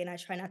other way and I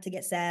try not to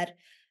get sad,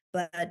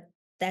 but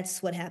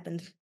that's what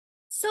happened.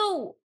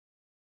 So,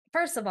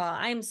 first of all,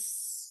 I'm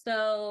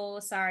so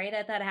sorry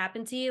that that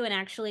happened to you, and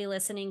actually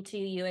listening to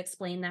you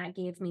explain that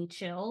gave me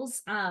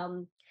chills,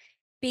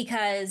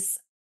 because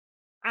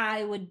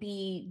I would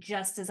be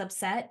just as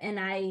upset, and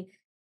I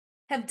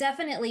have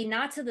definitely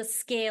not to the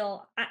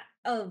scale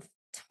of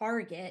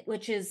Target,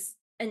 which is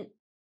an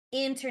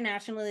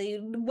internationally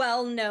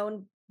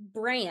well-known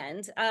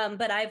brand,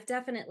 but I've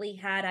definitely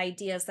had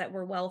ideas that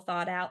were well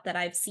thought out that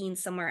I've seen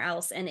somewhere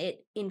else, and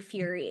it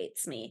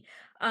infuriates me.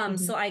 So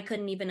Mhm. I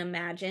couldn't even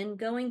imagine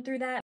going through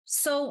that.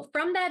 So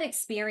from that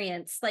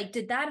experience, like,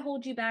 did that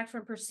hold you back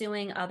from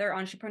pursuing other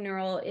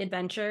entrepreneurial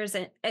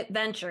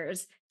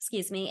adventures,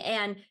 excuse me,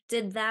 and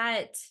did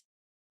that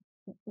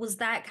was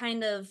that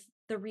kind of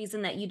the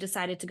reason that you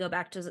decided to go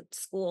back to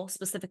school,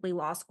 specifically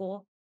law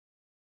school?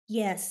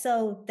 Yeah,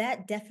 so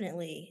that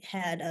definitely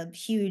had a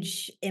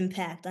huge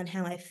impact on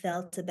how I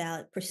felt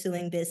about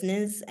pursuing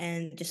business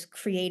and just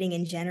creating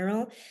in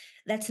general.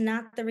 That's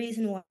not the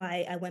reason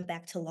why I went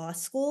back to law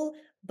school,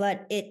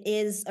 but it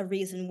is a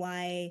reason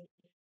why,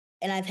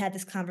 and I've had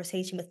this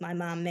conversation with my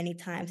mom many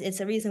times.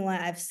 It's a reason why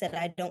I've said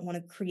I don't want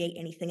to create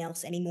anything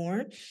else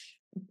anymore.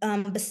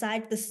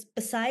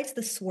 Besides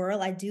the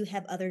swirl, I do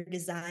have other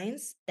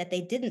designs that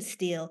they didn't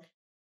steal.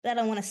 but I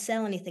don't want to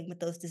sell anything with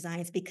those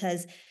designs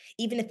because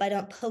even if I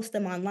don't post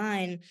them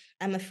online,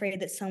 I'm afraid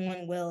that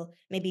someone will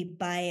maybe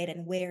buy it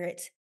and wear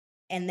it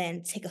and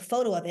then take a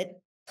photo of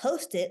it,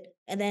 post it,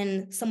 and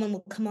then someone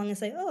will come along and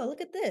say, "Oh,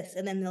 look at this."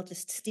 And then they'll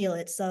just steal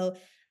it. So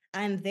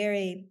I'm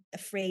very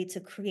afraid to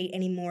create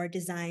any more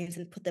designs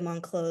and put them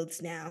on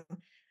clothes now.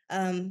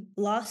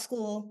 Law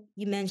school,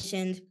 you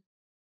mentioned,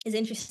 is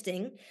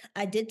interesting.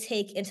 I did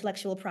take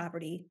intellectual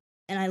property,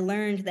 and I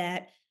learned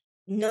that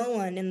no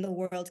one in the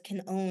world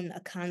can own a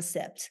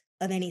concept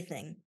of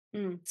anything.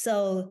 Mm,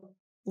 So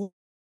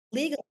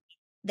legally,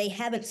 they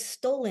haven't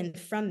stolen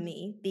from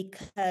me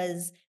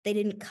because they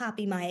didn't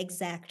copy my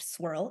exact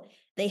swirl.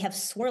 They have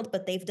swirled,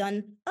 but they've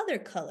done other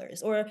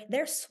colors, or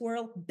their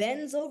swirl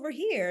bends over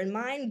here and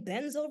mine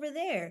bends over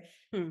there.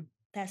 hmm.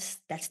 That's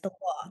the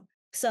law.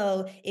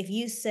 So if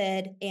you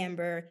said,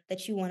 Amber,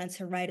 that you wanted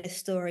to write a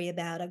story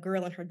about a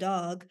girl and her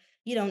dog,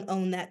 you don't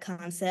own that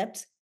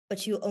concept,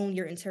 but you own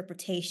your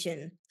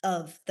interpretation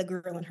of the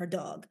girl and her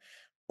dog,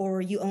 or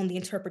you own the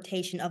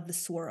interpretation of the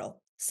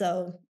swirl.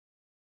 So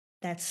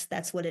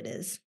that's what it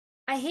is.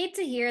 I hate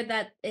to hear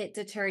that it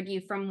deterred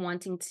you from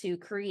wanting to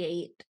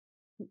create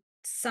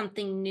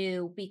something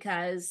new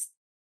because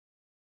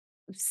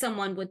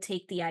someone would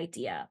take the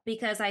idea,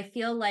 because I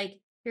feel like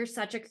you're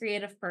such a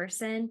creative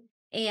person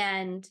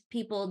and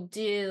people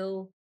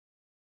do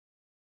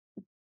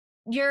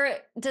your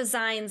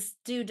designs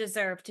do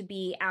deserve to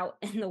be out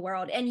in the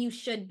world and you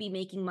should be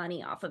making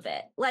money off of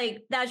it.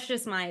 Like that's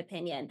just my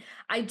opinion.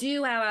 I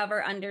do,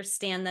 however,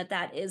 understand that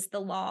that is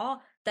the law,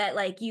 that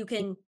like you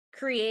can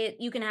create,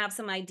 you can have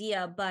some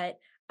idea, but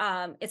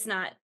it's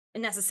not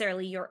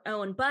necessarily your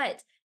own.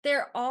 But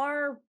there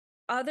are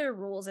other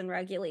rules and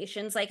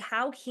regulations. Like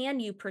how can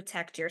you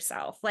protect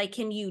yourself? Like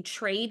can you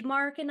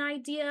trademark an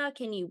idea?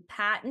 Can you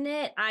patent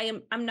it?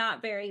 I'm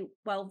not very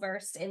well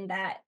versed in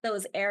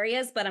those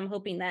areas, but I'm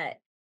hoping that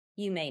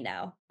you may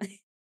know.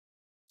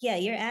 Yeah,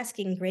 you're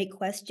asking great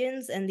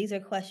questions, and these are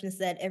questions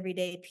that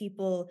everyday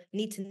people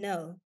need to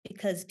know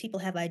because people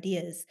have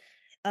ideas.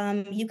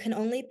 You can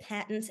only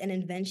patent an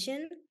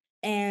invention,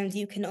 and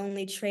you can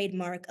only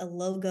trademark a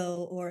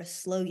logo or a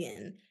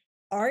slogan.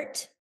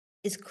 Art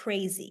is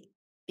crazy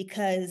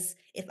because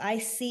if I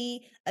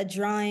see a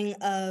drawing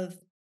of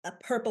a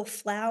purple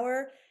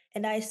flower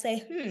and I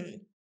say,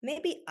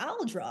 maybe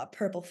I'll draw a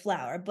purple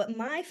flower, but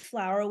my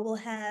flower will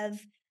have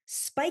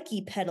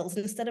spiky petals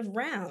instead of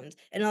round.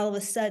 And all of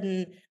a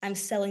sudden, I'm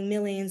selling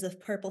millions of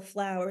purple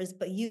flowers,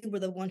 but you were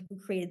the one who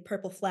created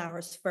purple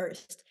flowers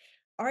first.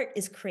 Art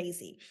is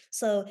crazy.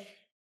 So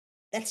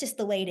that's just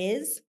the way it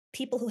is.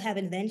 People who have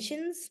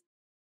inventions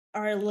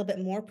are a little bit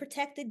more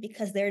protected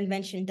because their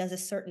invention does a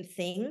certain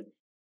thing.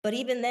 But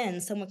even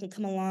then, someone can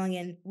come along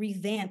and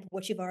revamp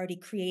what you've already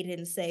created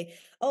and say,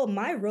 oh,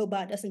 my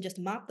robot doesn't just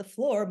mop the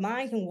floor,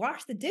 mine can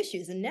wash the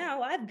dishes. And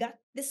now I've got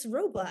this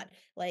robot.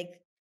 Like,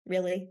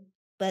 really?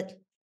 But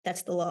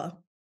that's the law.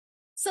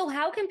 So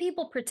how can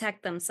people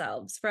protect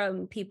themselves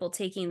from people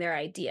taking their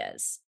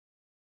ideas?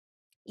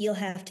 You'll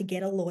have to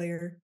get a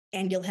lawyer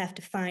and you'll have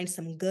to find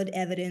some good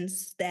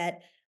evidence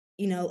that,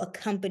 a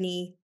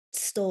company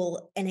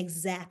stole an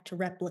exact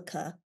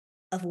replica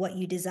of what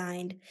you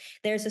designed.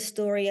 There's a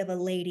story of a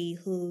lady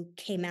who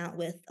came out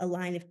with a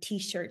line of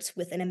t-shirts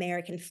with an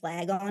American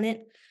flag on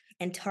it,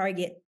 and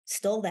Target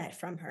stole that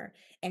from her.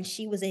 And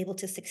she was able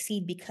to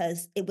succeed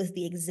because it was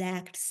the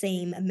exact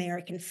same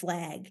American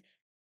flag,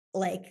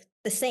 like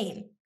the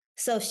same.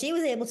 So she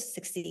was able to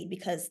succeed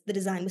because the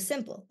design was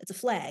simple. It's a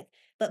flag.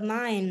 But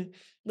mine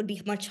would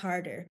be much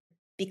harder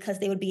because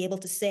they would be able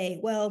to say,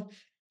 well,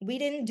 we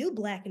didn't do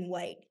black and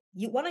white.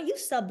 Why don't you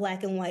sell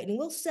black and white and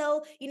we'll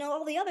sell,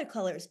 all the other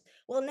colors?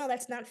 Well, no,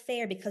 that's not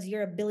fair because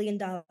you're a $1 billion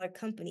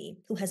company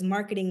who has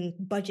marketing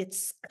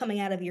budgets coming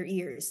out of your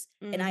ears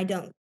and I Mm.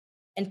 don't.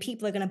 And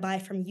people are going to buy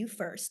from you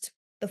first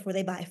before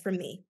they buy from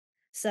me.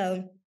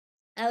 So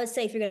I would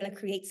say if you're going to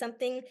create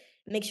something,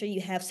 make sure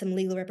you have some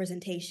legal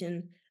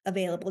representation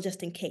available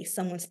just in case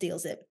someone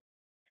steals it.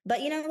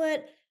 But you know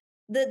what?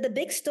 The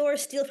big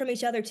stores steal from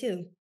each other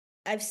too.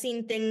 I've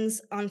seen things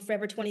on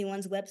Forever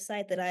 21's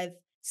website that I've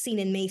seen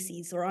in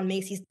Macy's or on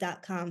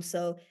Macy's.com.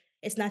 So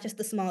it's not just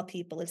the small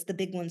people, it's the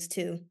big ones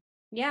too.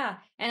 Yeah,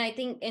 and I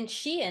think in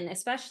Shein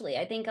especially,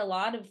 I think a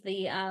lot of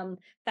the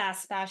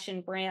fast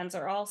fashion brands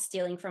are all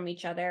stealing from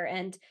each other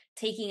and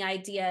taking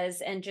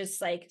ideas and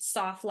just like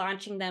soft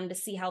launching them to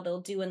see how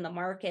they'll do in the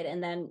market.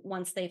 And then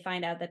once they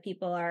find out that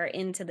people are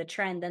into the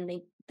trend,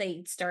 then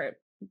they start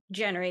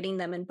generating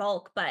them in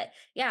bulk. But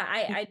yeah,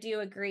 I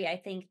do agree. I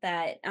think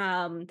that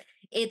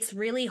it's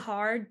really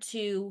hard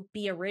to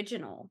be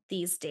original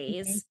these Mhm,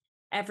 days.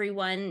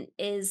 Everyone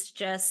is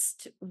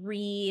just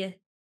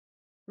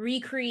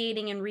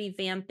recreating and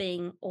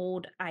revamping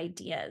old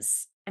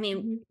ideas. I mean,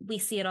 mhm. we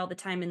see it all the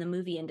time in the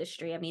movie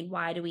industry. I mean,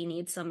 why do we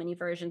need so many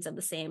versions of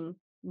the same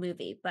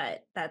movie?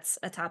 But that's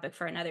a topic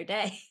for another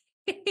day.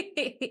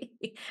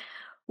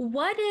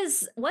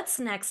 What's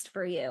next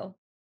for you?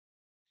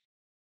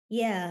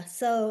 Yeah,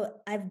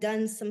 so I've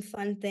done some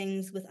fun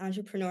things with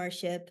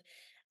entrepreneurship.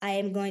 I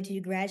am going to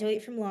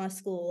graduate from law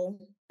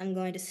school. I'm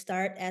going to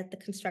start at the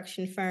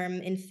construction firm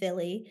in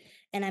Philly,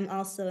 and I'm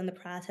also in the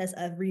process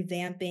of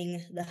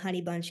revamping the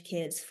Honeybunch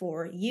Kids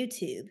for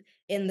YouTube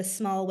in the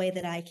small way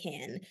that I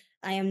can.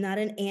 I am not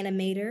an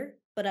animator,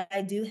 but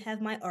I do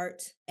have my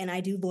art and I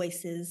do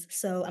voices,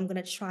 so I'm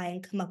gonna try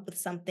and come up with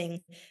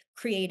something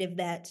creative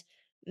that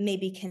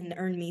maybe can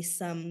earn me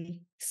some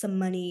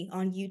money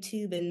on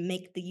YouTube and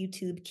make the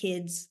YouTube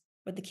kids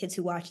or the kids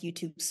who watch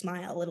YouTube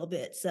smile a little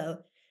bit. So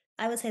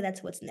I would say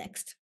that's what's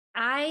next.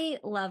 I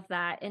love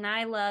that. And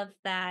I love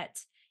that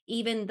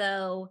even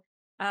though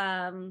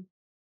um,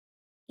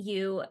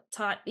 you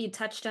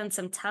touched on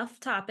some tough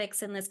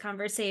topics in this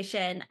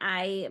conversation,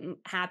 I'm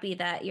happy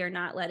that you're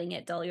not letting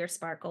it dull your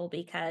sparkle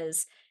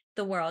because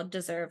the world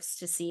deserves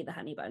to see the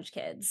Honey Bunch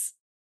Kids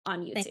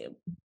on Thank, YouTube.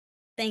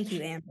 thank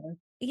you, Amber.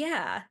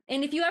 Yeah.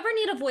 And if you ever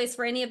need a voice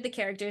for any of the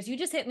characters, you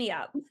just hit me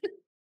up.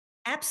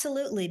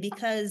 Absolutely,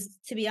 because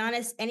to be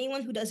honest,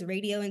 anyone who does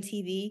radio and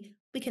TV,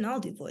 we can all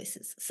do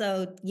voices.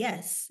 So,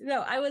 yes,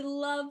 No, I would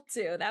love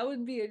to. That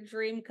would be a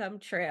dream come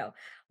true.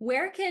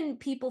 Where can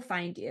people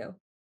find you?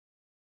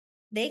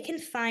 they can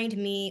find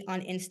me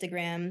on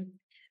Instagram.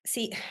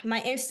 See, my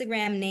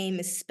Instagram name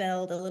is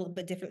spelled a little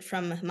bit different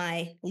from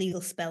my legal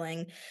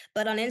spelling,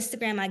 but on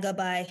Instagram, I go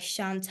by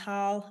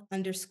Chantal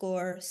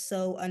underscore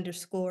so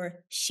underscore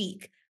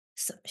chic.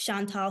 So,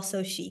 Chantal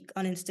so chic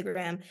on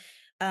Instagram.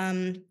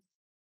 Um,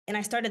 and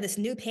I started this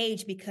new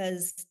page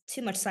because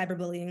too much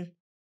cyberbullying.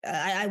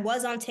 I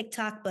was on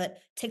TikTok, but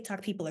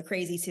TikTok people are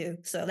crazy too.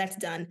 So that's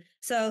done.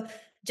 So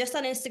just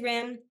on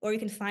Instagram, or you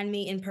can find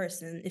me in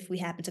person if we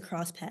happen to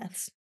cross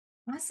paths.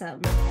 Awesome.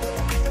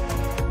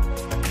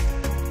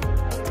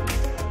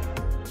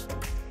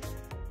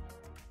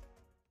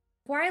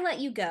 Before I let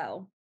you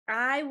go,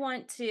 I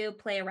want to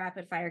play a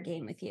rapid fire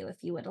game with you if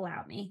you would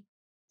allow me.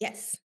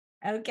 Yes.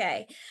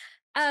 Okay.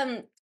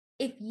 Um,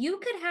 if you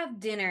could have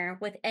dinner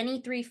with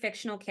any three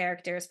fictional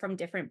characters from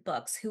different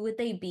books, who would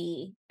they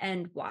be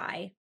and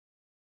why?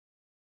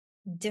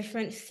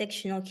 Different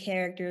fictional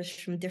characters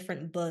from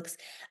different books.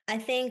 I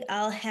think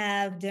I'll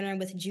have dinner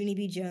with Junie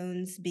B.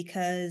 Jones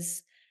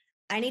because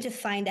I need to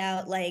find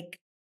out like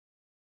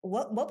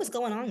what was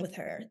going on with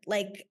her.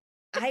 Like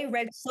I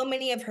read so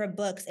many of her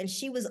books and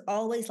she was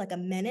always like a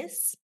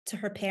menace to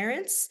her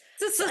parents.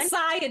 To So I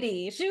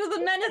society. She was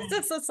a menace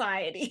to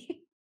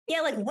society. yeah,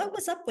 like what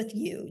was up with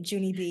you,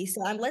 Junie B?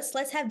 So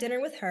let's have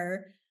dinner with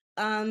her.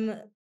 Um,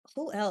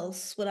 who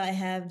else would I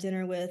have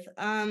dinner with?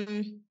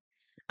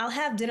 I'll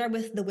have dinner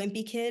with the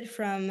Wimpy Kid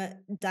from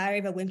Diary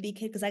of a Wimpy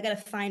Kid because I gotta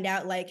find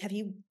out like have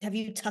you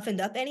toughened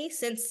up any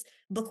since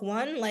book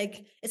one?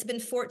 Like it's been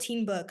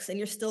 14 books and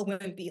you're still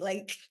wimpy.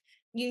 Like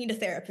you need a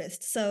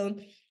therapist. So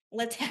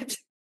let's have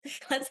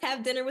let's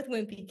have dinner with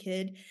Wimpy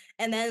Kid.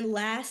 And then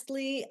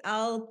lastly,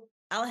 I'll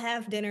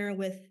have dinner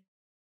with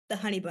the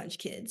Honey Bunch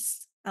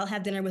kids. I'll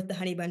have dinner with the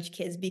Honey Bunch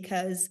kids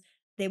because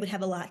they would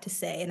have a lot to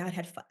say and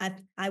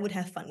I would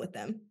have fun with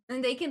them.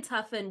 And they can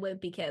toughen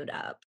Wimpy Code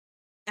up.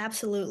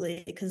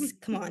 Absolutely, because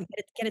come on,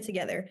 get it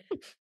together.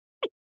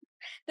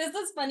 This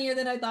is funnier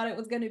than I thought it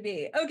was going to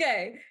be.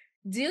 Okay.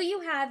 Do you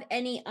have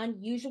any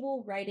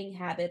unusual writing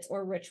habits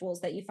or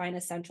rituals that you find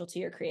essential to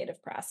your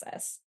creative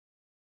process?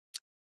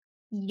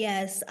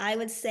 Yes, I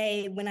would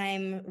say when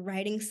I'm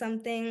writing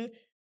something,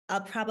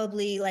 I'll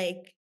probably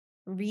like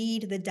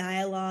read the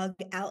dialogue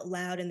out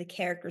loud in the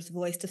character's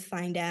voice to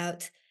find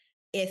out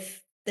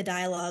if the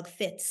dialogue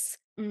fits.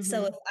 So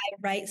Mm-hmm. if I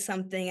write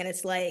something and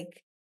it's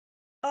like,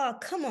 "Oh,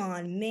 come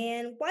on,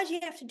 man, why'd you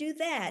have to do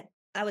that?"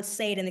 I would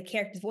say it in the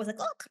character's voice, like,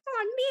 "Oh, come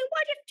on, man,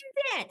 why'd you have to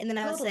do that?" And then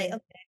I would say, Totally.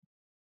 "Okay,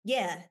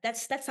 yeah,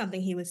 that's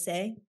something he would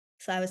say."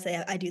 So I would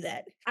say I do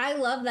that. I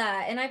love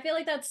that. And I feel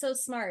like that's so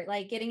smart,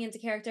 like getting into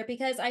character,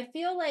 because I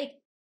feel like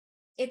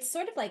it's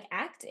sort of like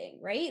acting,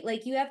 right?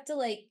 Like you have to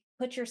like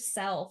put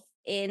yourself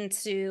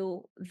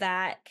into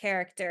that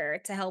character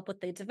to help with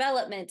the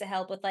development, to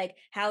help with like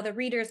how the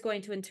reader is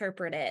going to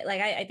interpret it. Like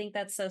I think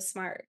that's so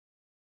smart.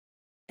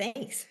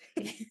 Thanks.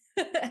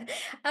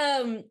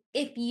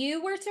 If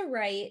you were to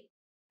write,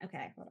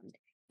 okay, hold on.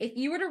 If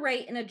you were to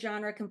write in a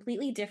genre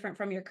completely different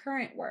from your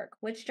current work,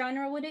 which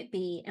genre would it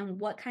be, and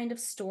what kind of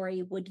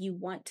story would you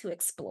want to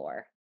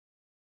explore?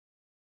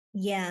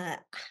 Yeah,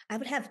 I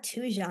would have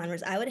 2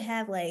 genres. I would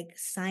have, like,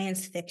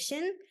 science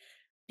fiction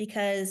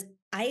because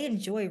I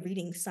enjoy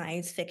reading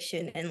science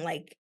fiction and,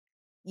 like,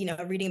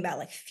 reading about,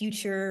 like,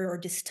 future or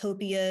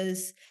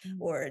dystopias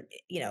Mm. or,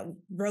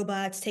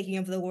 robots taking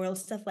over the world,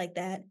 stuff like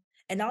that.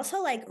 And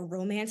also, like,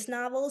 romance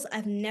novels.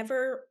 I've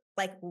never,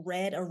 like,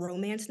 read a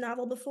romance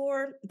novel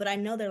before, but I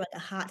know they're, like, a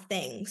hot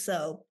thing.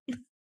 So,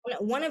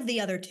 one of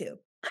the other 2.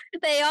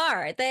 They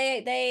are.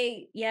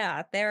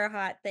 Yeah, they're a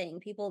hot thing.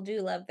 People do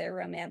love their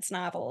romance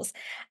novels.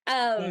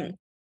 Yeah. Um,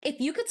 if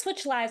you could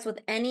switch lives with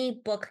any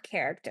book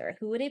character,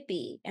 who would it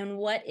be, and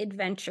what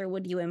adventure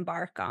would you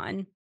embark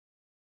on?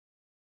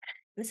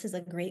 This is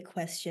a great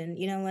question.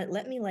 You know what?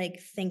 Let me, like,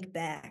 think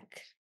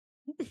back.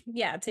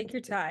 Yeah, take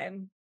your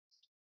time.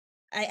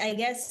 I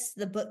guess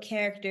the book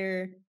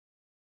character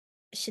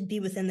should be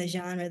within the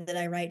genre that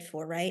I write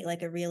for, right?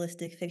 Like a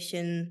realistic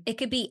fiction. It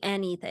could be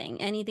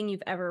anything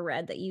you've ever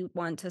read that you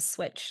want to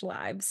switch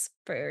lives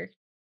for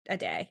a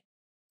day.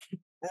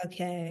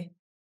 Okay.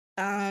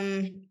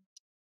 Um,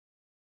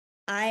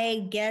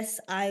 I guess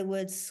I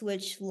would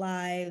switch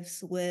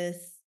lives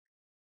with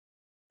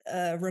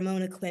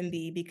Ramona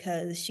Quimby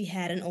because she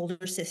had an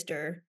older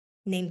sister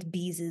named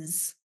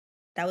Beezus.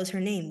 That was her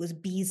name, was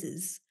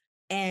Beezus.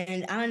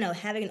 And I don't know,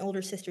 having an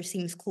older sister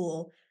seems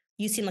cool.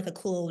 You seem like a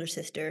cool older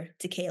sister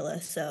to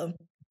Kayla, so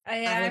I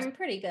would, I'm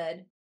pretty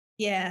good.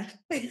 yeah.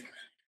 I'm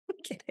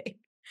kidding.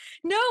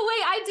 No,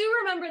 wait, I do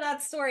remember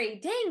that story.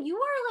 Dang, you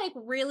are like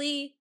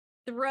really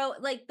the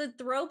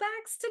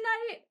throwbacks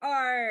tonight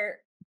are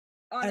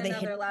on Are they hit?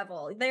 another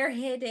level. They're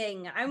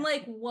hitting. I'm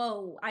like,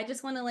 whoa, I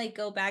just want to like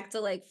go back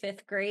to like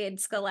 5th grade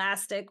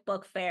Scholastic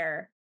Book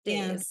Fair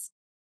Yeah, days.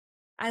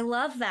 I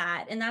love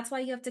that. And that's why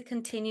you have to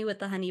continue with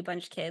the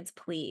Honeybunch kids,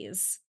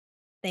 please.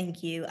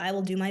 thank you. I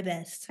will do my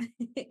best.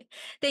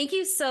 Thank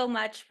you so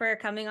much for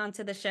coming on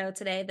to the show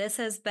today. This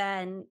has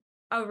been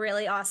a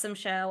really awesome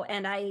show,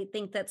 and I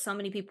think that so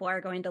many people are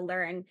going to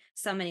learn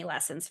so many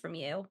lessons from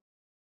you.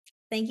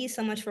 Thank you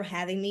so much for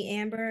having me,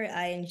 Amber.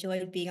 I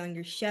enjoyed being on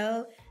your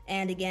show.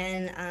 And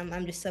again,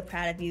 I'm just so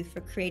proud of you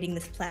for creating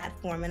this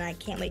platform, and I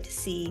can't wait to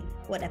see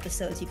what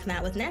episodes you come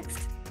out with next.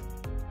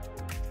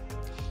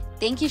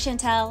 Thank you,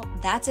 Chental.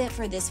 That's it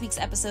for this week's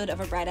episode of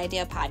A Bright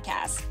Idea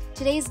podcast.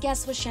 Today's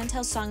guest was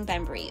Chental Song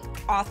Bembry,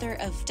 author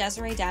of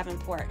Desiree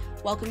Davenport,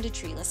 Welcome to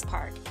Treeless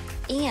Park,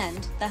 and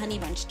the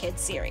Honeybunch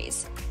Kids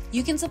series.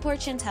 You can support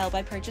Chental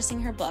by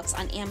purchasing her books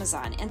on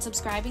Amazon and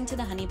subscribing to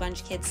the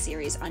Honeybunch Kids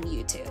series on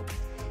YouTube.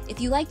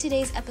 If you liked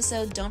today's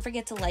episode, don't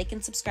forget to like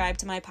and subscribe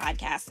to my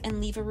podcast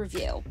and leave a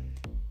review.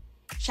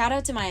 Shout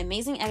out to my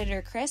amazing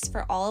editor, Chris,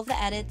 for all of the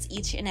edits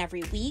each and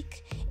every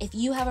week. If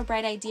you have a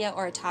bright idea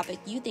or a topic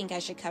you think I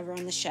should cover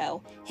on the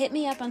show, hit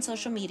me up on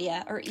social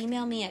media or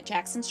email me at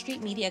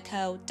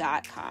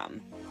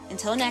jacksonstreetmediaco.com.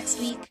 Until next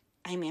week,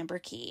 I'm Amber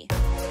Key.